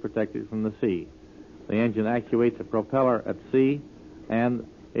thoroughly protected from the sea. The engine actuates a propeller at sea, and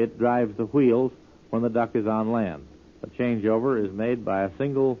it drives the wheels when the duck is on land. The changeover is made by a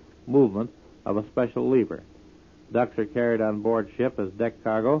single movement of a special lever. Ducks are carried on board ship as deck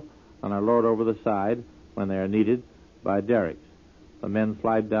cargo and are lowered over the side when they are needed by derricks. The men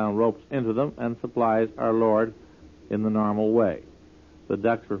slide down ropes into them, and supplies are lowered in the normal way. The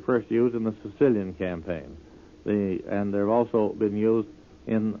ducks were first used in the Sicilian campaign, and they've also been used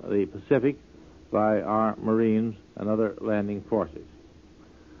in the Pacific by our Marines and other landing forces.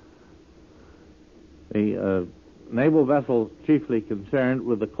 The naval vessels chiefly concerned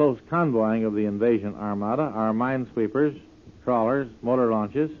with the close convoying of the invasion armada are minesweepers, trawlers, motor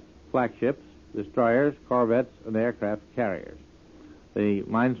launches, flak ships, destroyers, corvettes, and aircraft carriers. The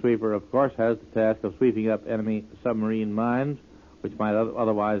minesweeper, of course, has the task of sweeping up enemy submarine mines, which might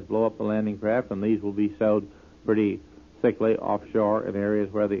otherwise blow up the landing craft, and these will be sowed pretty thickly offshore in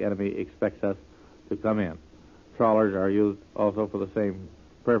areas where the enemy expects us to come in. Trawlers are used also for the same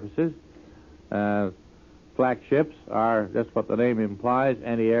purposes. Flak ships are just what the name implies,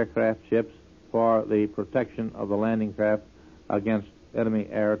 anti-aircraft ships for the protection of the landing craft against enemy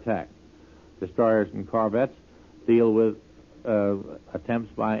air attack. Destroyers and corvettes deal with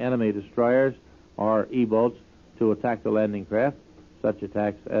attempts by enemy destroyers or E-boats to attack the landing craft, such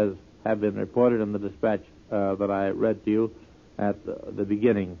attacks as have been reported in the dispatch that I read to you at the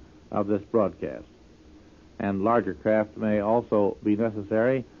beginning of this broadcast. And larger craft may also be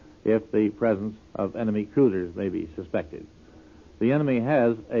necessary if the presence of enemy cruisers may be suspected. The enemy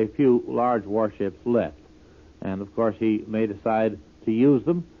has a few large warships left, and of course he may decide to use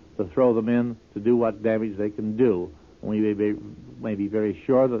them, to throw them in, to do what damage they can do. We may be very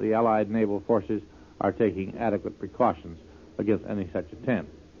sure that the Allied naval forces are taking adequate precautions against any such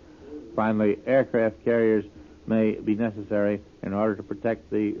attempt. Finally, aircraft carriers may be necessary in order to protect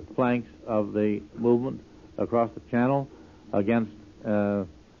the flanks of the movement across the channel against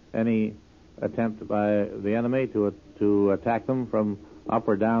any attempt by the enemy to attack them from up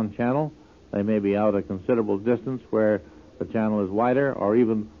or down channel. They may be out a considerable distance where the channel is wider, or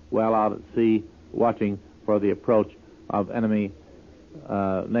even well out at sea watching for the approach of enemy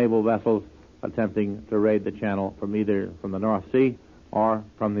naval vessels attempting to raid the channel from either from the North Sea or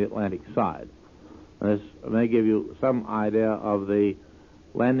from the Atlantic side. This may give you some idea of the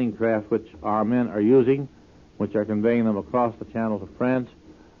landing craft which our men are using, which are conveying them across the channel to France,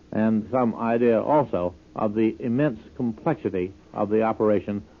 and some idea also of the immense complexity of the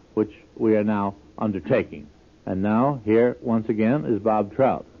operation which we are now undertaking. And now, here once again is Bob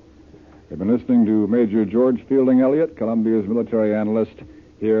Trout. You've been listening to Major George Fielding Elliott, Columbia's military analyst,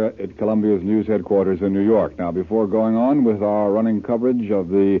 here at Columbia's news headquarters in New York. Now, before going on with our running coverage of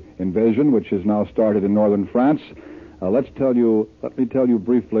the invasion, which has now started in northern France, let me tell you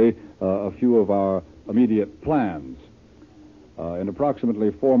briefly a few of our immediate plans. In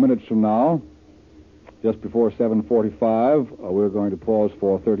approximately 4 minutes from now, just before 7:45, we're going to pause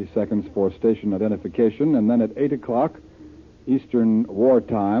for 30 seconds for station identification, and then at 8 o'clock Eastern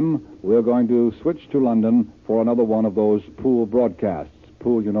Wartime, we're going to switch to London for another one of those pool broadcasts.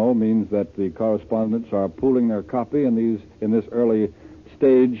 Pool, you know, means that the correspondents are pooling their copy in this early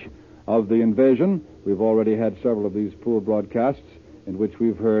stage of the invasion. We've already had several of these pool broadcasts in which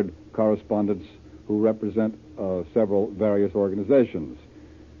we've heard correspondents who represent several various organizations.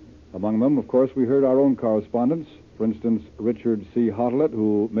 Among them, of course, we heard our own correspondents. For instance, Richard C. Hottelet,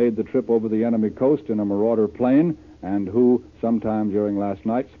 who made the trip over the enemy coast in a Marauder plane and who, sometime during last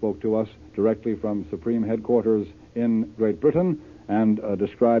night, spoke to us directly from Supreme Headquarters in Great Britain and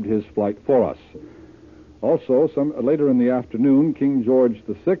described his flight for us. Also, later in the afternoon, King George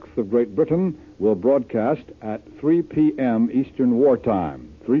VI of Great Britain will broadcast at 3 p.m. Eastern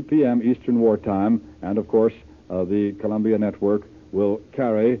Wartime. 3 p.m. Eastern Wartime, and of course, the Columbia Network will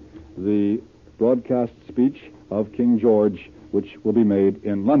carry the broadcast speech of King George, which will be made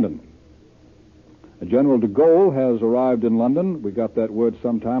in London. General de Gaulle has arrived in London. We got that word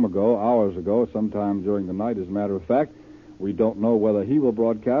some time ago, hours ago, sometime during the night, as a matter of fact. We don't know whether he will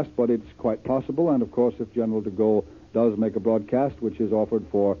broadcast, but it's quite possible. And, of course, if General de Gaulle does make a broadcast, which is offered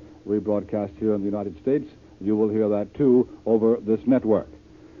for rebroadcast here in the United States, you will hear that, too, over this network.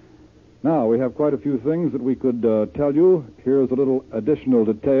 Now, we have quite a few things that we could tell you. Here's a little additional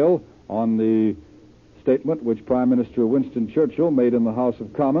detail on the statement which Prime Minister Winston Churchill made in the House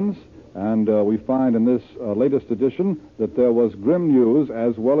of Commons. And we find in this latest edition that there was grim news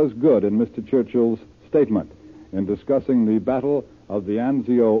as well as good in Mr. Churchill's statement in discussing the Battle of the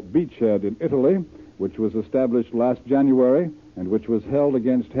Anzio beachhead in Italy, which was established last January and which was held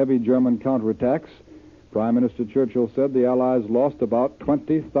against heavy German counterattacks. Prime Minister Churchill said the Allies lost about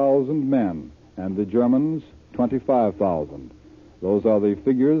 20,000 men and the Germans 25,000. Those are the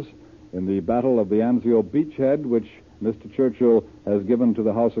figures in the Battle of the Anzio beachhead, which Mr. Churchill has given to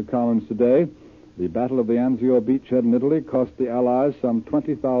the House of Commons today. The Battle of the Anzio beachhead in Italy cost the Allies some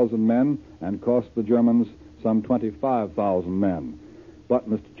 20,000 men and cost the Germans some 25,000 men. But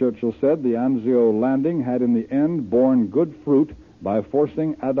Mr. Churchill said the Anzio landing had in the end borne good fruit by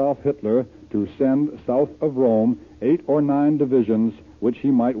forcing Adolf Hitler to send south of Rome 8 or 9 divisions which he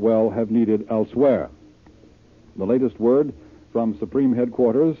might well have needed elsewhere. The latest word from Supreme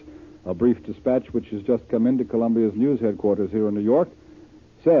Headquarters, a brief dispatch which has just come into Columbia's news headquarters here in New York,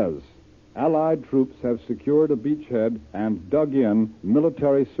 says, Allied troops have secured a beachhead and dug in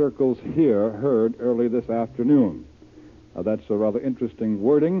military circles here heard early this afternoon. That's a rather interesting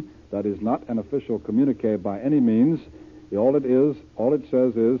wording. That is not an official communique by any means. All it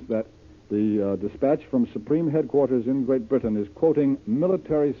says is that the dispatch from Supreme Headquarters in Great Britain is quoting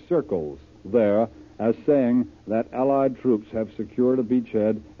military circles there as saying that Allied troops have secured a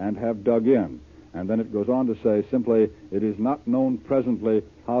beachhead and have dug in. And then it goes on to say simply, it is not known presently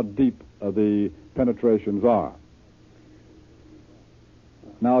how deep the penetrations are.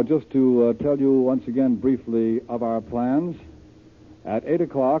 Now, just to tell you once again briefly of our plans, at 8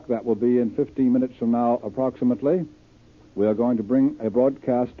 o'clock, that will be in 15 minutes from now approximately, we are going to bring a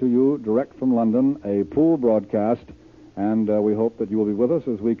broadcast to you direct from London, a pool broadcast, and we hope that you will be with us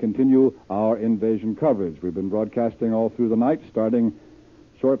as we continue our invasion coverage. We've been broadcasting all through the night, starting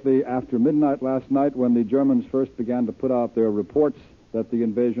shortly after midnight last night when the Germans first began to put out their reports that the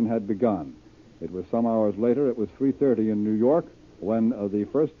invasion had begun. It was some hours later, it was 3:30 in New York, when the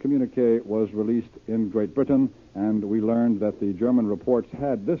first communique was released in Great Britain, and we learned that the German reports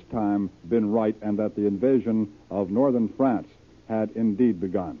had this time been right and that the invasion of northern France had indeed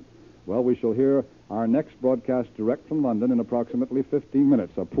begun. Well, we shall hear our next broadcast direct from London in approximately 15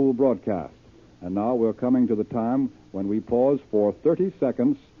 minutes, a pool broadcast. And now we're coming to the time when we pause for 30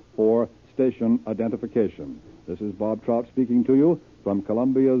 seconds for station identification. This is Bob Trout speaking to you from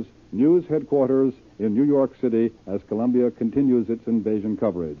Columbia's news headquarters in New York City as Columbia continues its invasion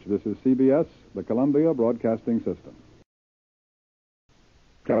coverage. This is CBS, the Columbia Broadcasting System.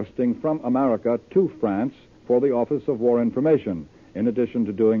 Broadcasting from America to France for the Office of War Information, in addition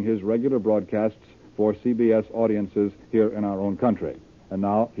to doing his regular broadcasts for CBS audiences here in our own country. And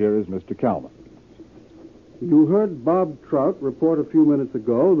now, here is Mr. Calvin. You heard Bob Trout report a few minutes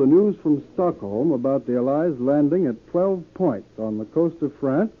ago the news from Stockholm about the Allies landing at 12 points on the coast of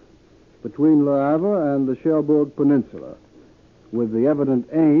France between Le Havre and the Cherbourg Peninsula, with the evident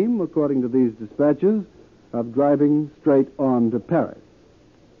aim, according to these dispatches, of driving straight on to Paris.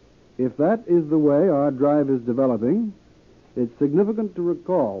 If that is the way our drive is developing, it's significant to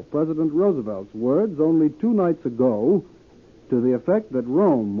recall President Roosevelt's words only 2 nights ago to the effect that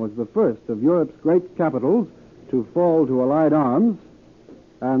Rome was the first of Europe's great capitals to fall to Allied arms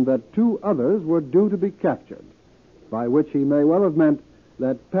and that 2 others were due to be captured, by which he may well have meant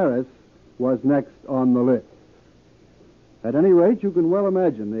that Paris was next on the list. At any rate, you can well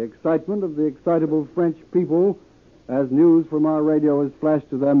imagine the excitement of the excitable French people as news from our radio is flashed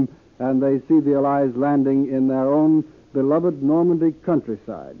to them and they see the Allies landing in their own beloved Normandy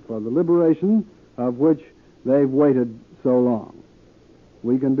countryside for the liberation of which they've waited so long.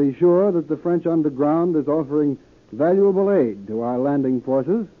 We can be sure that the French underground is offering valuable aid to our landing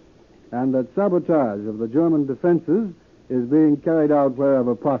forces and that sabotage of the German defenses is being carried out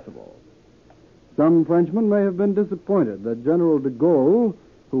wherever possible. Some Frenchmen may have been disappointed that General de Gaulle,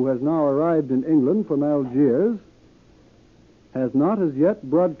 who has now arrived in England from Algiers, has not as yet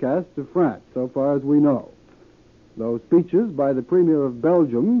broadcast to France, so far as we know. Those speeches by the Premier of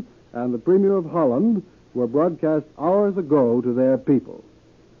Belgium and the Premier of Holland were broadcast hours ago to their people.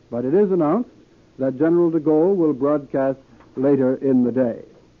 But it is announced that General de Gaulle will broadcast later in the day.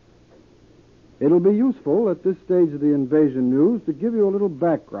 It'll be useful at this stage of the invasion news to give you a little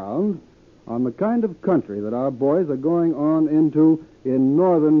background on the kind of country that our boys are going on into in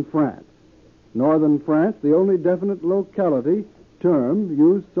northern France. Northern France, the only definite locality term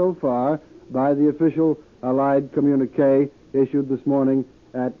used so far by the official Allied communique issued this morning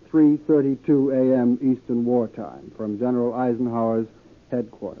at 3:32 a.m. Eastern Wartime from General Eisenhower's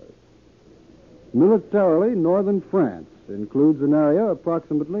headquarters. Militarily, northern France includes an area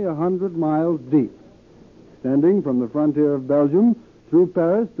approximately 100 miles deep, extending from the frontier of Belgium through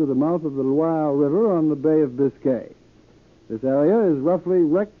Paris to the mouth of the Loire River on the Bay of Biscay. This area is roughly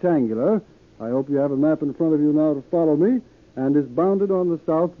rectangular. I hope you have a map in front of you now to follow me, and is bounded on the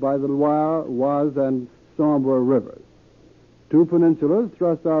south by the Loire, Oise, and Sambre rivers. Two peninsulas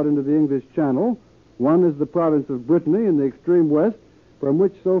thrust out into the English Channel. One is the province of Brittany in the extreme west, from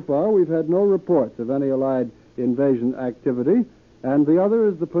which so far we've had no reports of any Allied invasion activity, and the other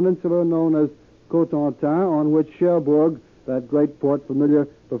is the peninsula known as Cotentin, on which Cherbourg, that great port familiar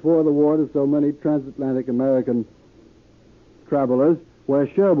before the war to so many transatlantic American travelers, where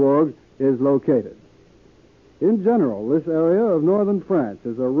Cherbourg is located. In general, this area of northern France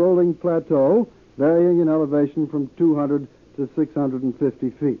is a rolling plateau varying in elevation from 200 to 650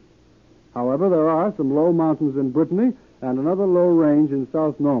 feet. However, there are some low mountains in Brittany and another low range in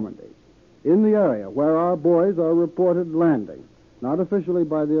South Normandy. In the area where our boys are reported landing, not officially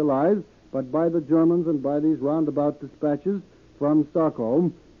by the Allies, but by the Germans and by these roundabout dispatches from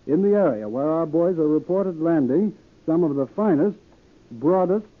Stockholm, in the area where our boys are reported landing, some of the finest,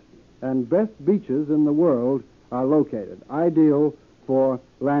 broadest, and best beaches in the world are located, ideal for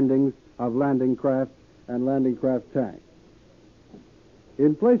landings of landing craft and landing craft tanks.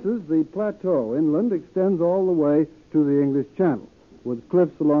 In places, the plateau inland extends all the way to the English Channel, with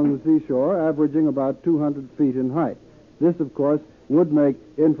cliffs along the seashore averaging about 200 feet in height. This, of course, would make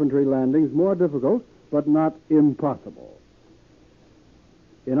infantry landings more difficult, but not impossible.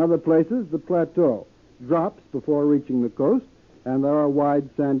 In other places, the plateau drops before reaching the coast, and there are wide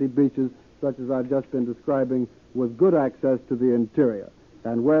sandy beaches, such as I've just been describing, with good access to the interior,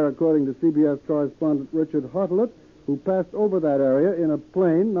 and where, according to CBS correspondent Richard Hartelet, who passed over that area in a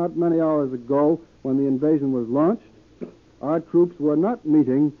plane not many hours ago when the invasion was launched, our troops were not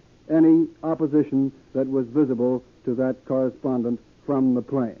meeting any opposition that was visible to that correspondent from the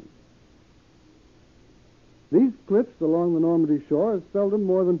plane. These cliffs along the Normandy shore are seldom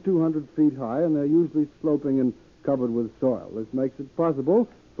more than 200 feet high, and they're usually sloping and covered with soil. This makes it possible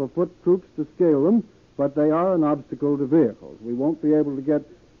for foot troops to scale them, but they are an obstacle to vehicles. We won't be able to get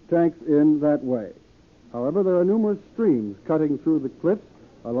tanks in that way. However, there are numerous streams cutting through the cliffs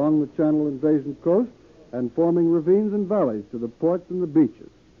along the Channel invasion coast and forming ravines and valleys to the ports and the beaches.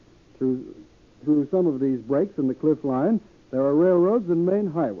 Through some of these breaks in the cliff line, there are railroads and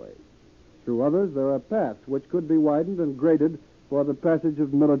main highways. Through others, there are paths which could be widened and graded for the passage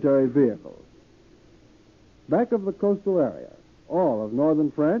of military vehicles. Back of the coastal area, all of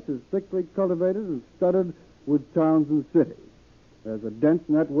northern France is thickly cultivated and studded with towns and cities. There's a dense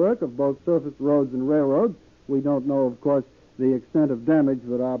network of both surface roads and railroads. We don't know, of course, the extent of damage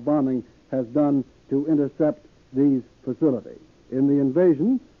that our bombing has done to intercept these facilities. In the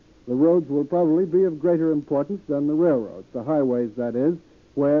invasion, the roads will probably be of greater importance than the railroads, the highways, that is,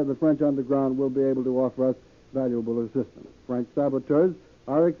 where the French underground will be able to offer us valuable assistance. French saboteurs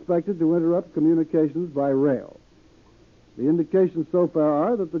are expected to interrupt communications by rail. The indications so far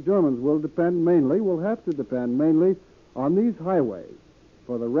are that the Germans will have to depend mainly on these highways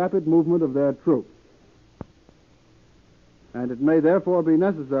for the rapid movement of their troops. And it may therefore be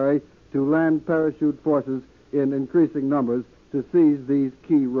necessary to land parachute forces in increasing numbers to seize these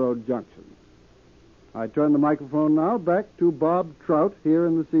key road junctions. I turn the microphone now back to Bob Trout here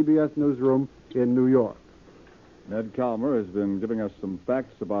in the CBS newsroom in New York. Ned Calmer has been giving us some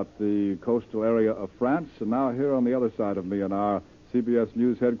facts about the coastal area of France, and now here on the other side of me in our CBS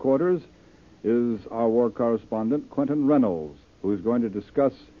News headquarters is our war correspondent, Quentin Reynolds, who is going to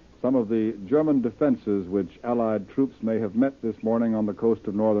discuss some of the German defenses which Allied troops may have met this morning on the coast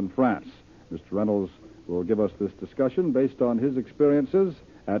of northern France. Mr. Reynolds will give us this discussion based on his experiences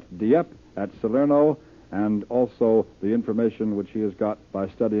at Dieppe, at Salerno, and also the information which he has got by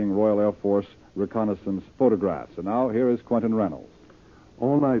studying Royal Air Force reconnaissance photographs. And now here is Quentin Reynolds.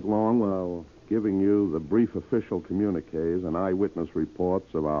 All night long, while giving you the brief official communiques and eyewitness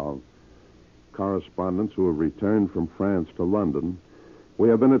reports of our correspondents who have returned from France to London, we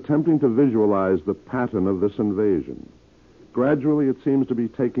have been attempting to visualize the pattern of this invasion. Gradually, it seems to be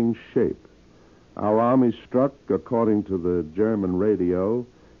taking shape. Our army struck, according to the German radio,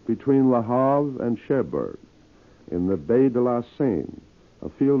 between Le Havre and Cherbourg, in the Baie de la Seine, a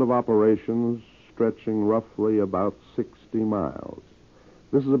field of operations stretching roughly about 60 miles.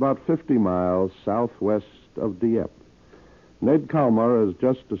 This is about 50 miles southwest of Dieppe. Ned Calmer has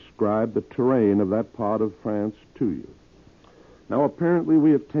just described the terrain of that part of France to you. Now, apparently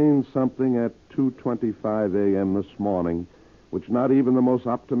we attained something at 2:25 a.m. this morning, which not even the most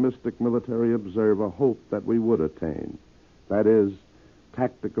optimistic military observer hoped that we would attain. That is,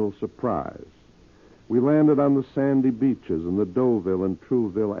 tactical surprise. We landed on the sandy beaches in the Deauville and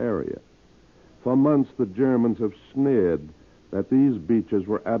Trouville area. For months, the Germans have sneered that these beaches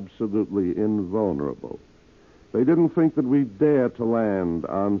were absolutely invulnerable. They didn't think that we'd dare to land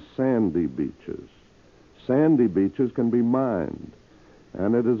on sandy beaches. Sandy beaches can be mined,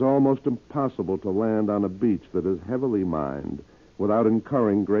 and it is almost impossible to land on a beach that is heavily mined without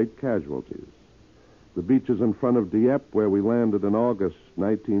incurring great casualties. The beaches in front of Dieppe, where we landed in August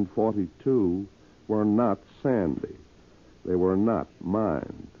 1942, were not sandy. They were not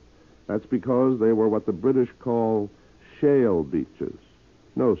mined. That's because they were what the British call shale beaches.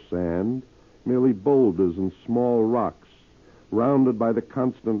 No sand, merely boulders and small rocks, rounded by the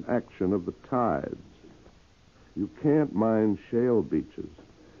constant action of the tides. You can't mine shale beaches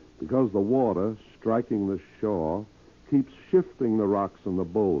because the water striking the shore keeps shifting the rocks and the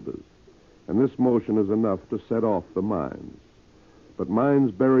boulders, and this motion is enough to set off the mines. But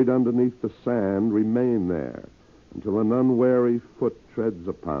mines buried underneath the sand remain there until an unwary foot treads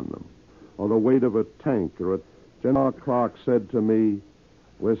upon them, or the weight of a tank or a... General Clark said to me,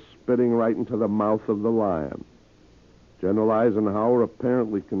 "We're spitting right into the mouth of the lion." General Eisenhower,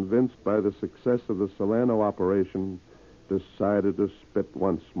 apparently convinced by the success of the Salerno operation, decided to spit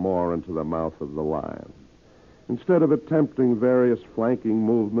once more into the mouth of the lion. Instead of attempting various flanking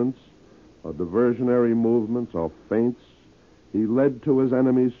movements, or diversionary movements, or feints, he led to his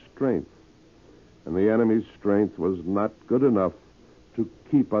enemy's strength. And the enemy's strength was not good enough to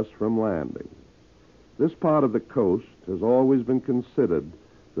keep us from landing. This part of the coast has always been considered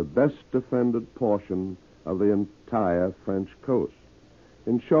the best defended portion of the entire French coast.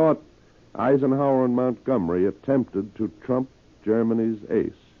 In short, Eisenhower and Montgomery attempted to trump Germany's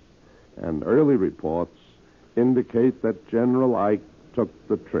ace, and early reports indicate that General Ike took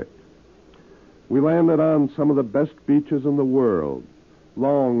the trick. We landed on some of the best beaches in the world,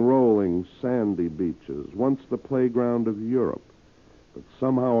 long, rolling, sandy beaches, once the playground of Europe. But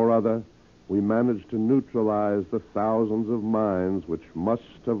somehow or other, we managed to neutralize the thousands of mines which must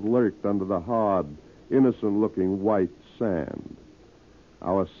have lurked under the hard, innocent-looking white sand.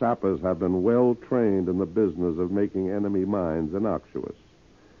 Our sappers have been well trained in the business of making enemy mines innocuous.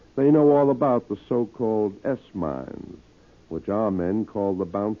 They know all about the so-called S-mines, which our men call the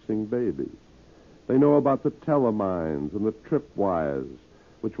bouncing babies. They know about the telemines and the tripwires,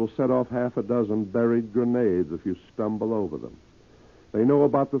 which will set off half a dozen buried grenades if you stumble over them. They know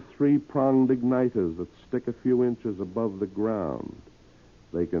about the three-pronged igniters that stick a few inches above the ground.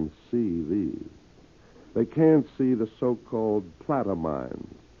 They can see these. They can't see the so-called platter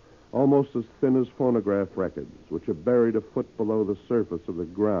mines, almost as thin as phonograph records, which are buried a foot below the surface of the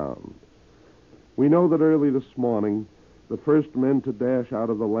ground. We know that early this morning, the first men to dash out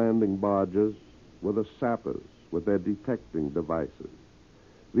of the landing barges were the sappers with their detecting devices.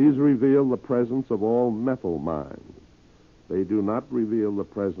 These reveal the presence of all metal mines. They do not reveal the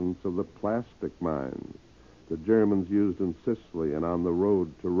presence of the plastic mines the Germans used in Sicily and on the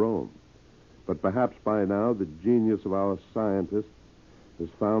road to Rome. But perhaps by now the genius of our scientists has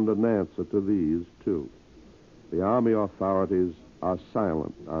found an answer to these, too. The Army authorities are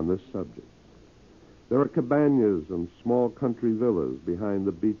silent on this subject. There are cabanas and small country villas behind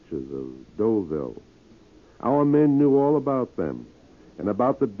the beaches of Deauville. Our men knew all about them and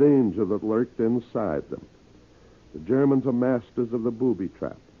about the danger that lurked inside them. The Germans are masters of the booby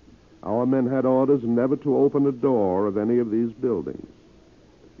trap. Our men had orders never to open a door of any of these buildings.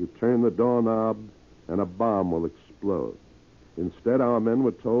 You turn the doorknob, and a bomb will explode. Instead, our men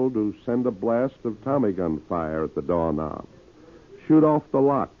were told to send a blast of Tommy gun fire at the doorknob, shoot off the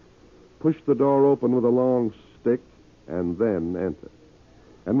lock, push the door open with a long stick, and then enter.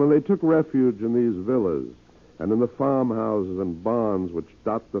 And when they took refuge in these villas and in the farmhouses and barns which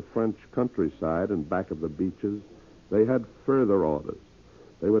dot the French countryside and back of the beaches, they had further orders.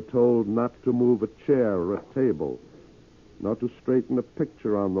 They were told not to move a chair or a table, not to straighten a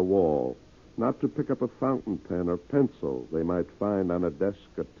picture on the wall, not to pick up a fountain pen or pencil they might find on a desk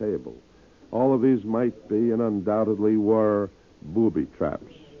or table. All of these might be and undoubtedly were booby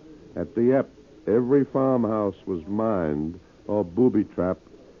traps. At Dieppe, every farmhouse was mined or booby-trapped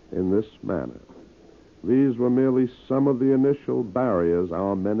in this manner. These were merely some of the initial barriers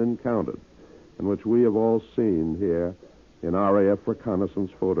our men encountered, and which we have all seen here in RAF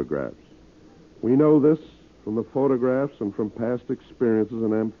reconnaissance photographs. We know this from the photographs and from past experiences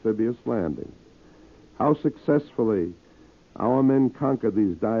in amphibious landings. How successfully our men conquered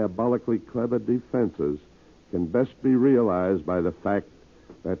these diabolically clever defenses can best be realized by the fact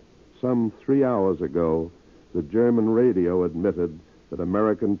that some 3 hours ago, the German radio admitted that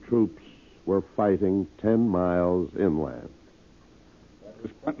American troops were fighting 10 miles inland. That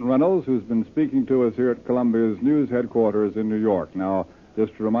was Quentin Reynolds, who's been speaking to us here at Columbia's news headquarters in New York. Now,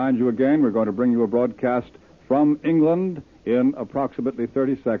 just to remind you again, we're going to bring you a broadcast from England in approximately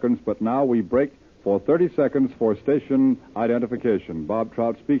 30 seconds, but now we break for 30 seconds for station identification. Bob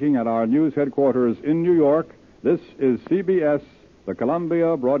Trout speaking at our news headquarters in New York. This is CBS, the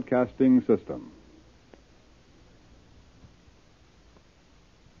Columbia Broadcasting System.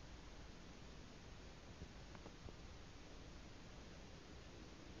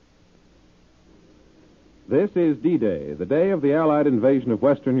 This is D-Day, the day of the Allied invasion of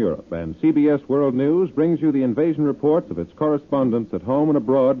Western Europe, and CBS World News brings you the invasion reports of its correspondents at home and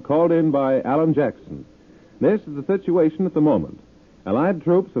abroad, called in by Alan Jackson. This is the situation at the moment. Allied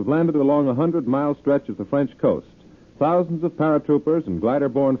troops have landed along a 100-mile stretch of the French coast. Thousands of paratroopers and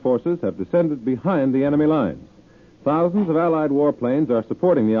glider-borne forces have descended behind the enemy lines. Thousands of Allied warplanes are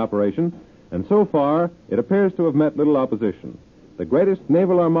supporting the operation, and so far it appears to have met little opposition. The greatest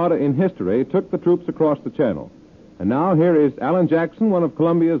naval armada in history took the troops across the channel. And now here is Alan Jackson, one of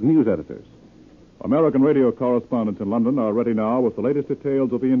Columbia's news editors. American radio correspondents in London are ready now with the latest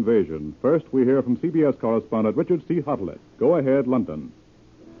details of the invasion. First, we hear from CBS correspondent Richard C. Huttlett. Go ahead, London.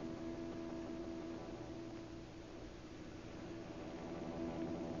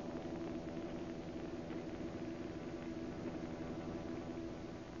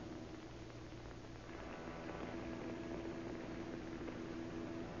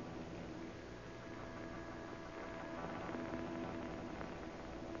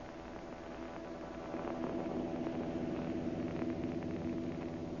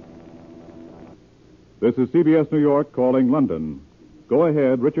 This is CBS New York calling London. Go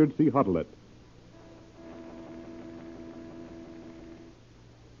ahead, Richard C. Huttlett.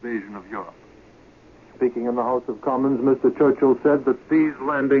 Invasion of Europe. Speaking in the House of Commons, Mr. Churchill said that these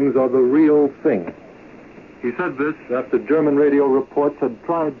landings are the real thing. He said this after German radio reports had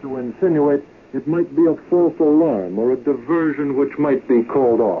tried to insinuate it might be a false alarm or a diversion which might be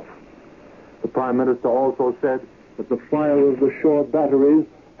called off. The Prime Minister also said that the fire of the shore batteries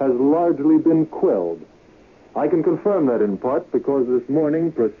has largely been quelled. I can confirm that in part because this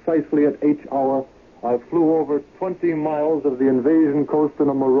morning, precisely at H hour, I flew over 20 miles of the invasion coast in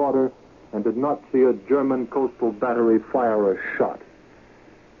a Marauder and did not see a German coastal battery fire a shot.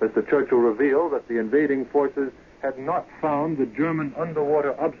 Mr. Churchill revealed that the invading forces had not found the German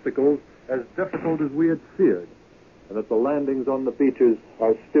underwater obstacles as difficult as we had feared, and that the landings on the beaches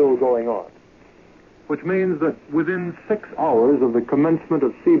are still going on. Which means that within 6 hours of the commencement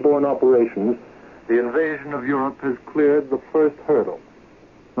of seaborne operations, the invasion of Europe has cleared the first hurdle.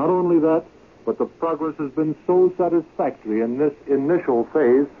 Not only that, but the progress has been so satisfactory in this initial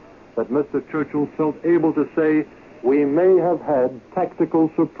phase that Mr. Churchill felt able to say, we may have had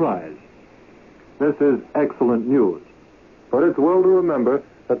tactical surprise. This is excellent news. But it's well to remember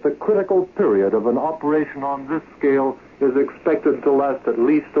that the critical period of an operation on this scale is expected to last at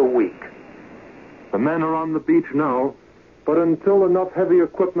least a week. The men are on the beach now, but until enough heavy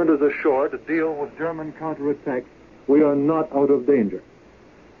equipment is ashore to deal with German counterattacks, we are not out of danger.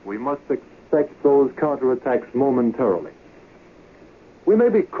 We must expect those counterattacks momentarily. We may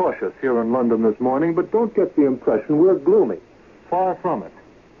be cautious here in London this morning, but don't get the impression we're gloomy. Far from it.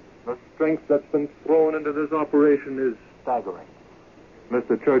 The strength that's been thrown into this operation is staggering.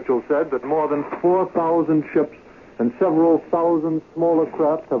 Mr. Churchill said that more than 4,000 ships and several thousand smaller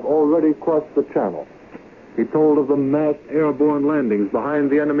craft have already crossed the channel. He told of the massed airborne landings behind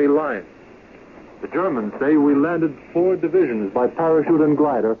the enemy lines. The Germans say we landed 4 divisions by parachute and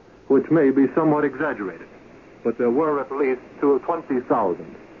glider, which may be somewhat exaggerated. But there were at least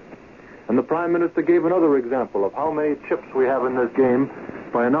 20,000. And the Prime Minister gave another example of how many chips we have in this game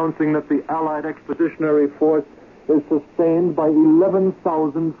by announcing that the Allied Expeditionary Force is sustained by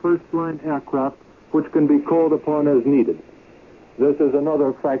 11,000 first-line aircraft, which can be called upon as needed. This is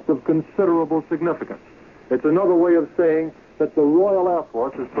another fact of considerable significance. It's another way of saying that the Royal Air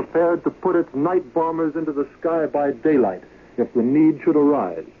Force is prepared to put its night bombers into the sky by daylight if the need should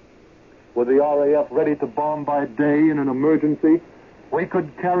arise. With the RAF ready to bomb by day in an emergency, we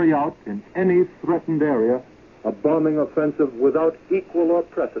could carry out in any threatened area a bombing offensive without equal or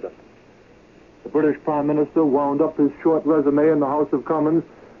precedent. The British Prime Minister wound up his short resume in the House of Commons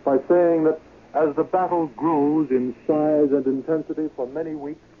by saying that as the battle grows in size and intensity for many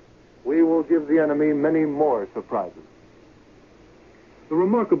weeks, we will give the enemy many more surprises. The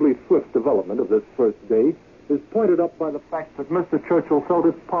remarkably swift development of this first day is pointed up by the fact that Mr. Churchill felt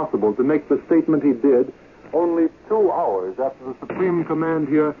it possible to make the statement he did only 2 hours after the Supreme Command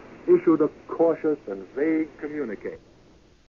here issued a cautious and vague communique.